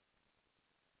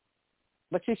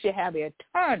 but you shall have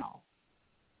eternal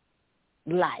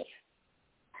life.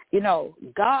 You know,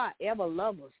 God ever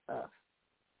loves us.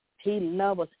 He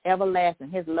loves us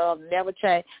everlasting. His love never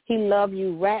changes. He loves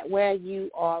you right where you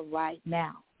are right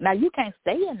now. Now, you can't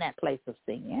stay in that place of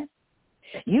sin.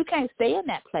 You can't stay in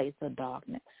that place of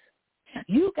darkness.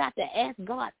 You got to ask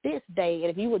God this day,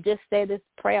 and if you would just say this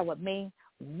prayer with me,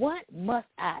 what must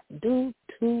I do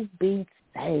to be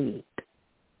saved?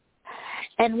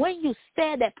 And when you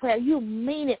say that prayer, you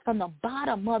mean it from the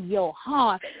bottom of your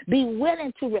heart. Be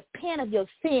willing to repent of your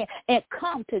sin and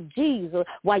come to Jesus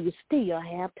while you still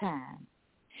have time.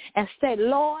 And say,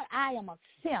 Lord, I am a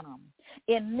sinner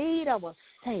in need of a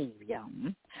Savior.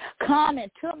 Come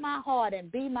into my heart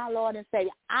and be my Lord and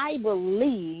Savior. I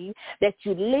believe that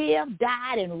you lived,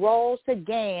 died, and rose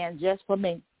again just for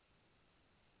me.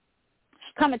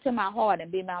 Come into my heart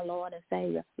and be my Lord and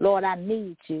Savior. Lord, I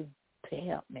need you to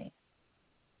help me.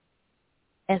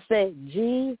 And say,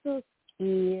 Jesus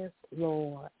is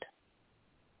Lord.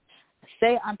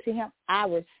 Say unto him, I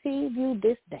receive you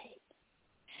this day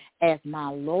as my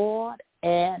Lord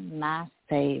and my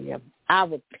Savior. I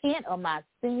repent of my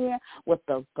sin with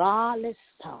a godly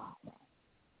sorrow.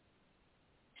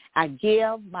 I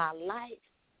give my life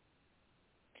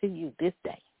to you this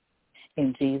day.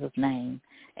 In Jesus' name,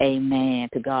 amen.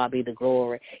 To God be the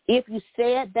glory. If you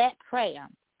said that prayer,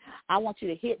 I want you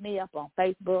to hit me up on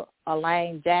Facebook,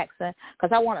 Elaine Jackson,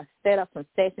 because I want to set up some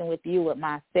session with you with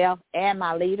myself and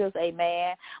my leaders,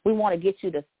 amen. We want to get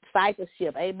you to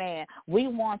discipleship, amen. We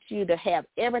want you to have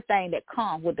everything that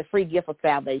comes with the free gift of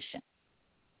salvation.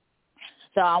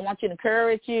 So I want you to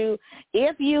encourage you.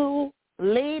 If you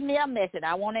leave me a message,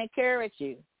 I want to encourage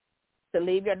you to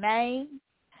leave your name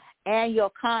and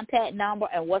your contact number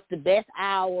and what's the best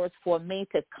hours for me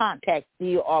to contact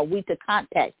you or we to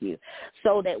contact you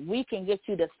so that we can get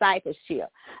you discipleship.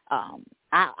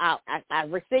 I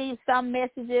received some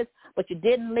messages, but you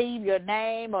didn't leave your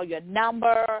name or your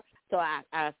number, so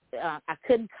I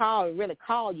couldn't really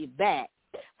call you back.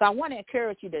 So I want to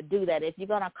encourage you to do that. If you're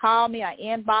going to call me or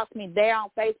inbox me there on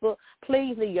Facebook,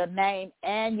 please leave your name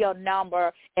and your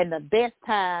number and the best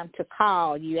time to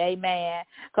call you, amen,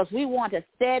 because we want to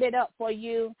set it up for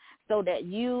you so that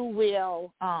you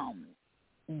will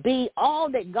be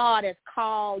all that God has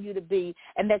called you to be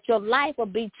and that your life will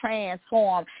be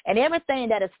transformed. And everything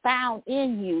that is found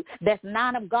in you that's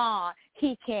not of God,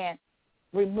 he can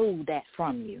remove that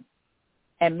from you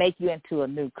and make you into a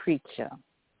new creature.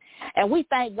 And we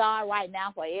thank God right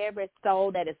now for every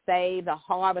soul that is saved, the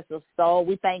harvest of soul.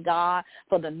 We thank God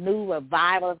for the new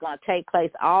revival that's going to take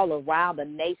place all around the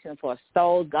nation for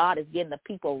souls. God is getting the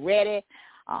people ready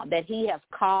that he has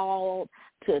called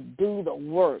to do the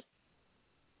work.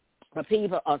 But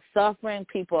people are suffering,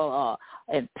 people are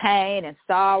in pain and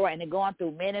sorrow, and they're going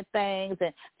through many things,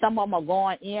 and some of them are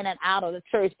going in and out of the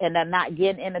church, and they're not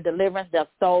getting into deliverance. Their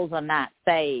souls are not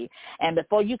saved. And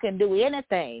before you can do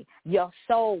anything, your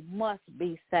soul must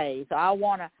be saved. So I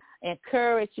want to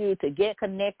encourage you to get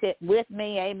connected with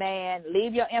me, amen.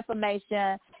 Leave your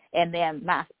information, and then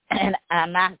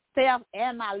myself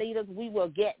and my leaders, we will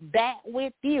get back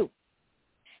with you,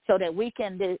 so that we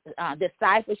can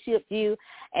discipleship you.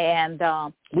 And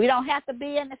we don't have to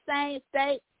be in the same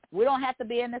state. We don't have to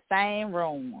be in the same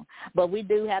room. But we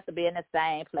do have to be in the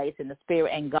same place in the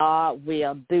spirit, and God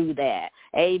will do that.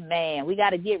 Amen. We got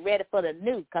to get ready for the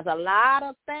new, because a lot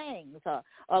of things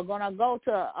are going to go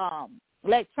to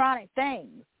electronic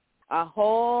things, a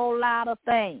whole lot of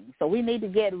things. So we need to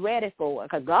get ready for it,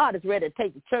 because God is ready to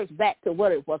take the church back to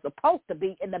what it was supposed to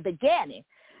be in the beginning.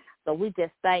 So we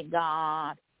just thank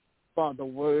God for the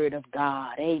word of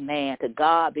God. Amen. To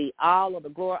God be all of the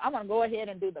glory. I'm going to go ahead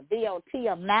and do the VOT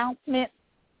announcement.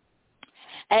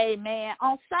 Amen.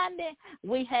 On Sunday,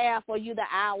 we have for you the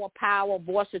Hour of Power,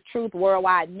 Voice of Truth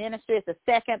Worldwide Ministry. It's the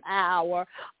second hour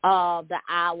of the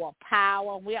Hour of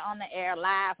Power. We're on the air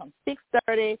live from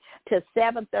 6:30 to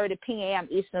 7:30 p.m.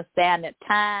 Eastern Standard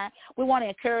Time. We want to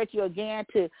encourage you again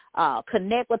to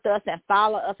connect with us and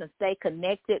follow us and stay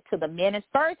connected to the ministry.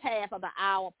 First half of the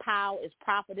Hour of Power is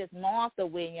Prophetess Martha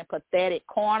Williams, Pathetic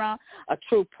Corner, a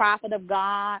true prophet of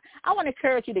God. I want to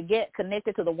encourage you to get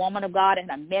connected to the woman of God in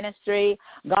the ministry.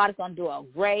 God is going to do a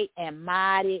great and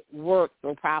mighty work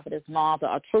through Prophetess Martha,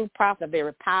 a true prophet, a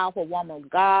very powerful woman of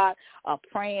God, a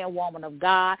praying woman of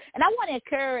God. And I want to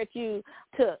encourage you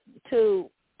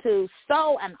to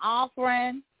sow an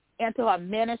offering into her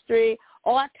ministry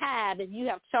or tithe if you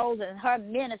have chosen her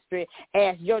ministry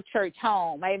as your church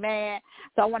home. Amen.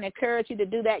 So I want to encourage you to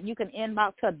do that. You can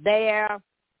inbox her there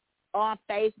on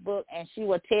Facebook, and she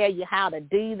will tell you how to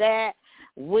do that.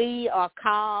 We are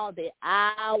called the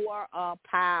Hour of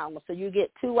Power. So you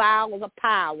get 2 hours of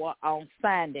power on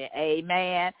Sunday.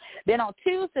 Amen. Then on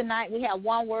Tuesday night, we have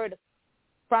one word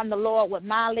from the Lord with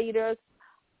my leaders,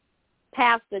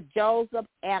 Pastor Joseph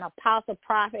and Apostle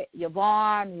Prophet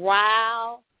Yvonne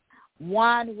Ryle.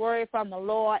 One word from the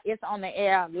Lord. It's on the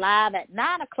air live at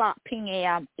 9 o'clock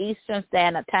p.m. Eastern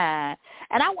Standard Time.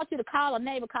 And I want you to call a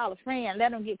neighbor, call a friend,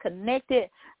 let them get connected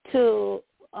to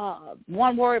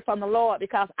one word from the Lord,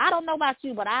 because I don't know about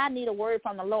you, but I need a word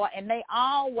from the Lord, and they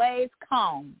always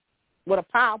come with a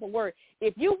powerful word.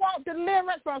 If you want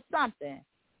deliverance from something,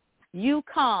 you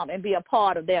come and be a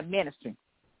part of their ministry.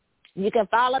 You can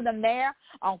follow them there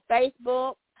on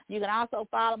Facebook. You can also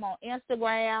follow them on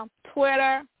Instagram,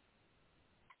 Twitter,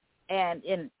 and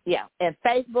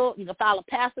Facebook. You can follow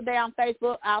Pastor there on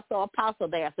Facebook, also Apostle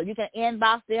there. So you can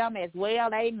inbox them as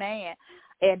well. Amen.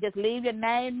 And just leave your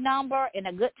name, number, and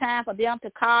a good time for them to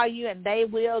call you, and they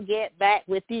will get back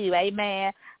with you.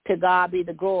 Amen. To God be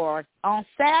the glory. On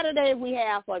Saturday, we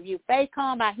have for you Faith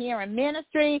Come by Hearing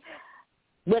Ministry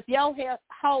with your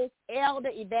host,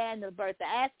 Elder Evangelist Bertha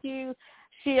Askew.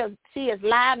 She is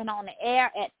live and on the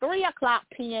air at 3 o'clock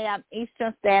p.m.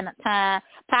 Eastern Standard Time.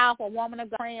 Powerful woman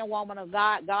of God, praying woman of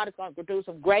God. God is going to do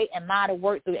some great and mighty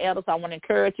work through elders. So I want to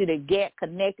encourage you to get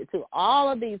connected to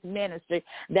all of these ministries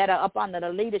that are up under the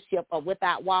leadership of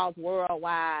Without Walls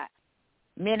Worldwide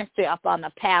Ministry, up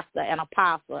under Pastor and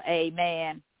Apostle.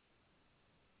 Amen.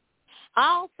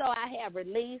 Also, I have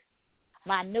released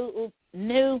my new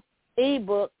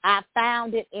ebook, I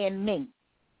Found It in Me.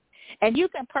 And you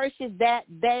can purchase that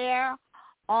there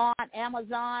on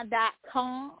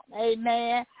Amazon.com,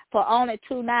 amen, for only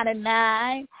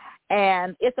 $2.99.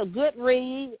 And it's a good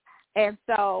read. And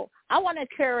so I want to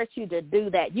encourage you to do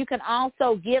that. You can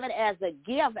also give it as a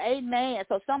gift, amen,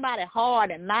 so somebody's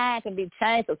heart and mind can be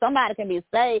changed, so somebody can be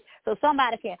saved, so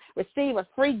somebody can receive a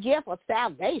free gift of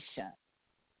salvation.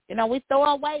 You know, we throw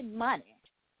away money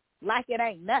like it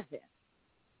ain't nothing.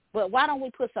 But why don't we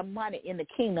put some money in the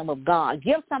kingdom of God?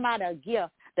 Give somebody a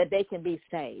gift that they can be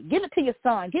saved. Give it to your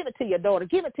son. Give it to your daughter.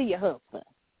 Give it to your husband.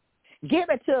 Give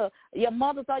it to your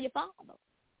mothers or your father,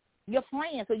 your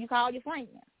friends, so you call your friends.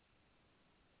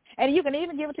 And you can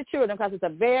even give it to children, because it's a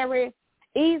very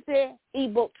easy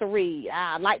ebook to read.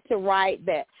 I like to write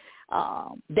that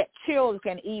children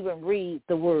can even read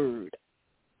the word.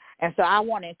 And so I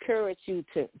want to encourage you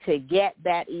to get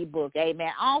that ebook,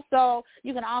 amen. Also,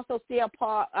 you can also still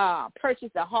purchase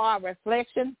the Hard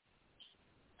Reflection.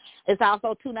 It's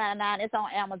also $2.99. It's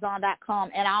on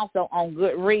Amazon.com and also on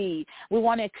Goodreads. We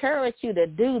want to encourage you to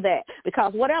do that,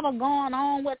 because whatever going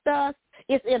on with us,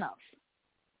 it's in us.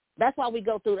 That's why we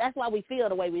go through. That's why we feel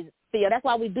the way we feel. That's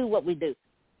why we do what we do,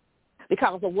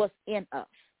 because of what's in us.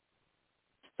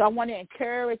 So I want to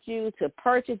encourage you to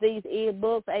purchase these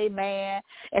ebooks, amen,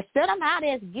 and send them out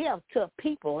as gifts to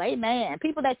people, amen,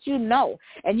 people that you know.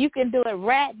 And you can do it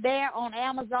right there on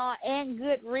Amazon and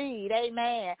Goodreads,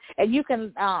 amen. And you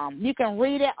can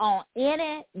read it on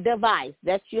any device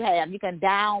that you have. You can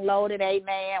download it,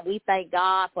 amen. We thank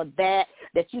God for that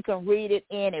you can read it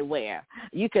anywhere.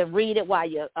 You can read it while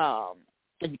you're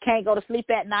if you can't go to sleep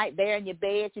at night, there in your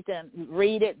bed, you can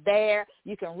read it there.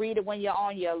 You can read it when you're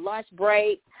on your lunch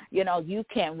break. You know, you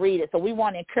can read it. So we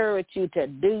want to encourage you to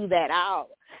do that out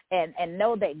and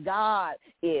know that God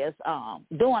is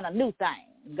doing a new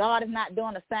thing. God is not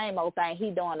doing the same old thing.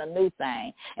 He's doing a new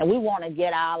thing. And we want to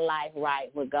get our life right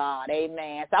with God.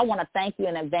 Amen. So I want to thank you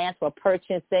in advance for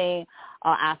purchasing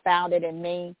I Found It in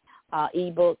Me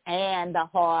ebook and the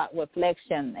Hard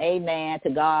Reflection. Amen. To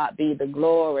God be the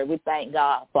glory. We thank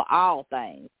God for all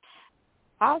things.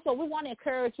 Also, we want to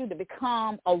encourage you to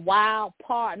become a WOW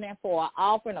partner for an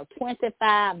offering of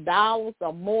 $25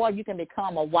 or more. You can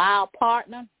become a WOW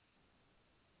partner.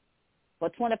 for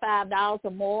 $25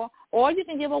 or more, or you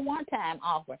can give a one-time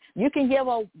offering. You can give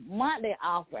a monthly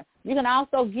offering. You can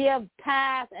also give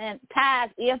tithes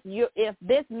if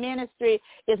this ministry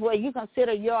is where you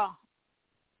consider your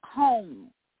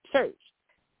home church.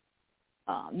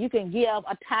 You can give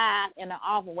a tithe and an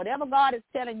offering. Whatever God is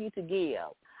telling you to give,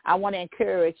 I want to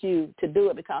encourage you to do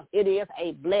it because it is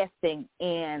a blessing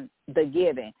in the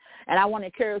giving. And I want to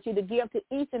encourage you to give to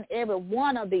each and every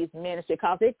one of these ministries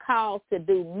because it calls to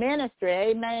do ministry,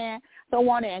 amen. So I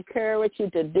want to encourage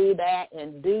you to do that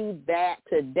and do that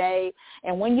today.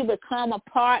 And when you become a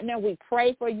partner, we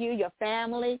pray for you, your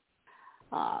family,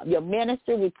 your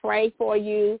ministry, we pray for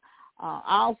you.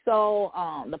 Also,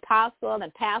 the apostle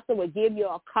and pastor will give you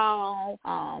a call.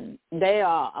 They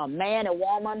are a man and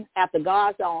woman after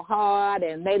God's own heart,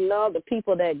 and they love the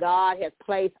people that God has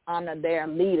placed under their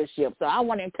leadership. So I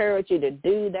want to encourage you to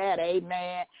do that,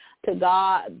 amen. To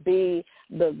God be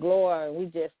the glory. We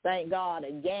just thank God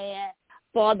again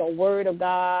for the word of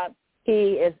God.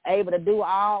 He is able to do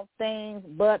all things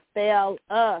but fail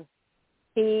us.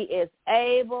 He is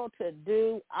able to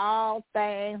do all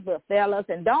things but fail us.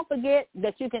 And don't forget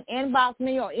that you can inbox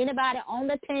me or anybody on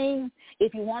the team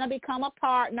if you want to become a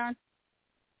partner.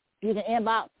 You can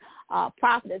inbox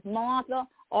Prophetess Martha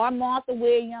or Martha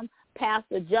Williams,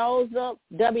 Pastor Joseph,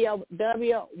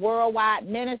 WW Worldwide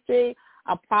Ministry,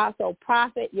 Apostle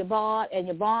Prophet Yvonne and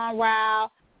Yvonne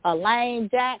Rao, Elaine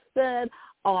Jackson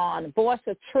on Voice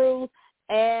of Truth.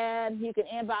 And you can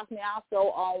inbox me also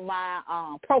on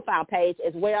my profile page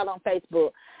as well on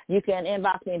Facebook. You can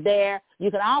inbox me there.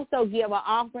 You can also give an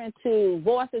offering to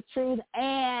Voice of Truth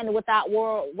and Without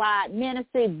Worldwide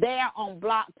Ministry there on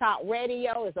Block Talk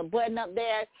Radio. There's a button up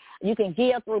there. You can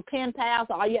give through PayPal.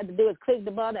 So all you have to do is click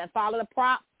the button and follow the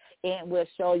prompts, and we'll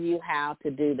show you how to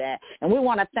do that. And we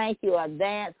want to thank you in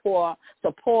advance for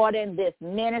supporting this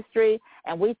ministry,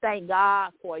 and we thank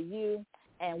God for you.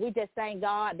 And we just thank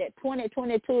God that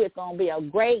 2022 is going to be a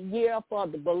great year for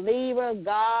the believers.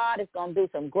 God is going to do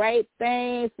some great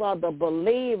things for the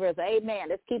believers. Amen.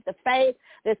 Let's keep the faith.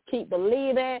 Let's keep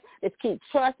believing. Let's keep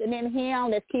trusting in him.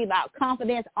 Let's keep our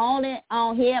confidence on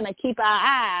him and keep our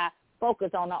eyes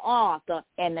focused on the author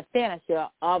and the finisher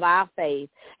of our faith.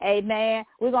 Amen.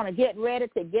 We're going to get ready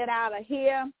to get out of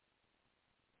here.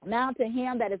 Now to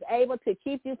him that is able to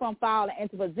keep you from falling and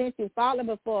to present you falling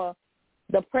before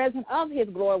the presence of his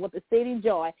glory with exceeding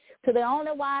joy. To the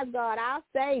only wise God, our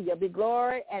Savior, be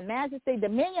glory and majesty,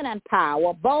 dominion and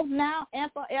power, both now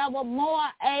and forevermore.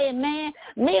 Amen.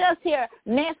 Meet us here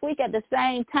next week at the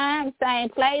same time, same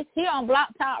place, here on Block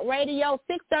Talk Radio,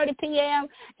 6:30 p.m.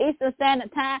 Eastern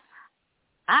Standard Time.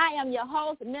 I am your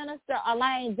host, Minister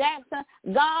Elaine Jackson.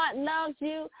 God loves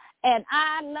you, and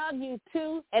I love you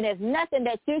too, and there's nothing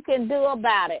that you can do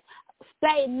about it.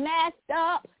 Stay masked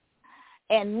up.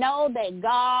 And know that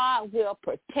God will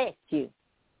protect you,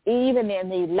 even in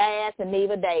these last and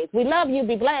evil days. We love you.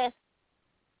 Be blessed.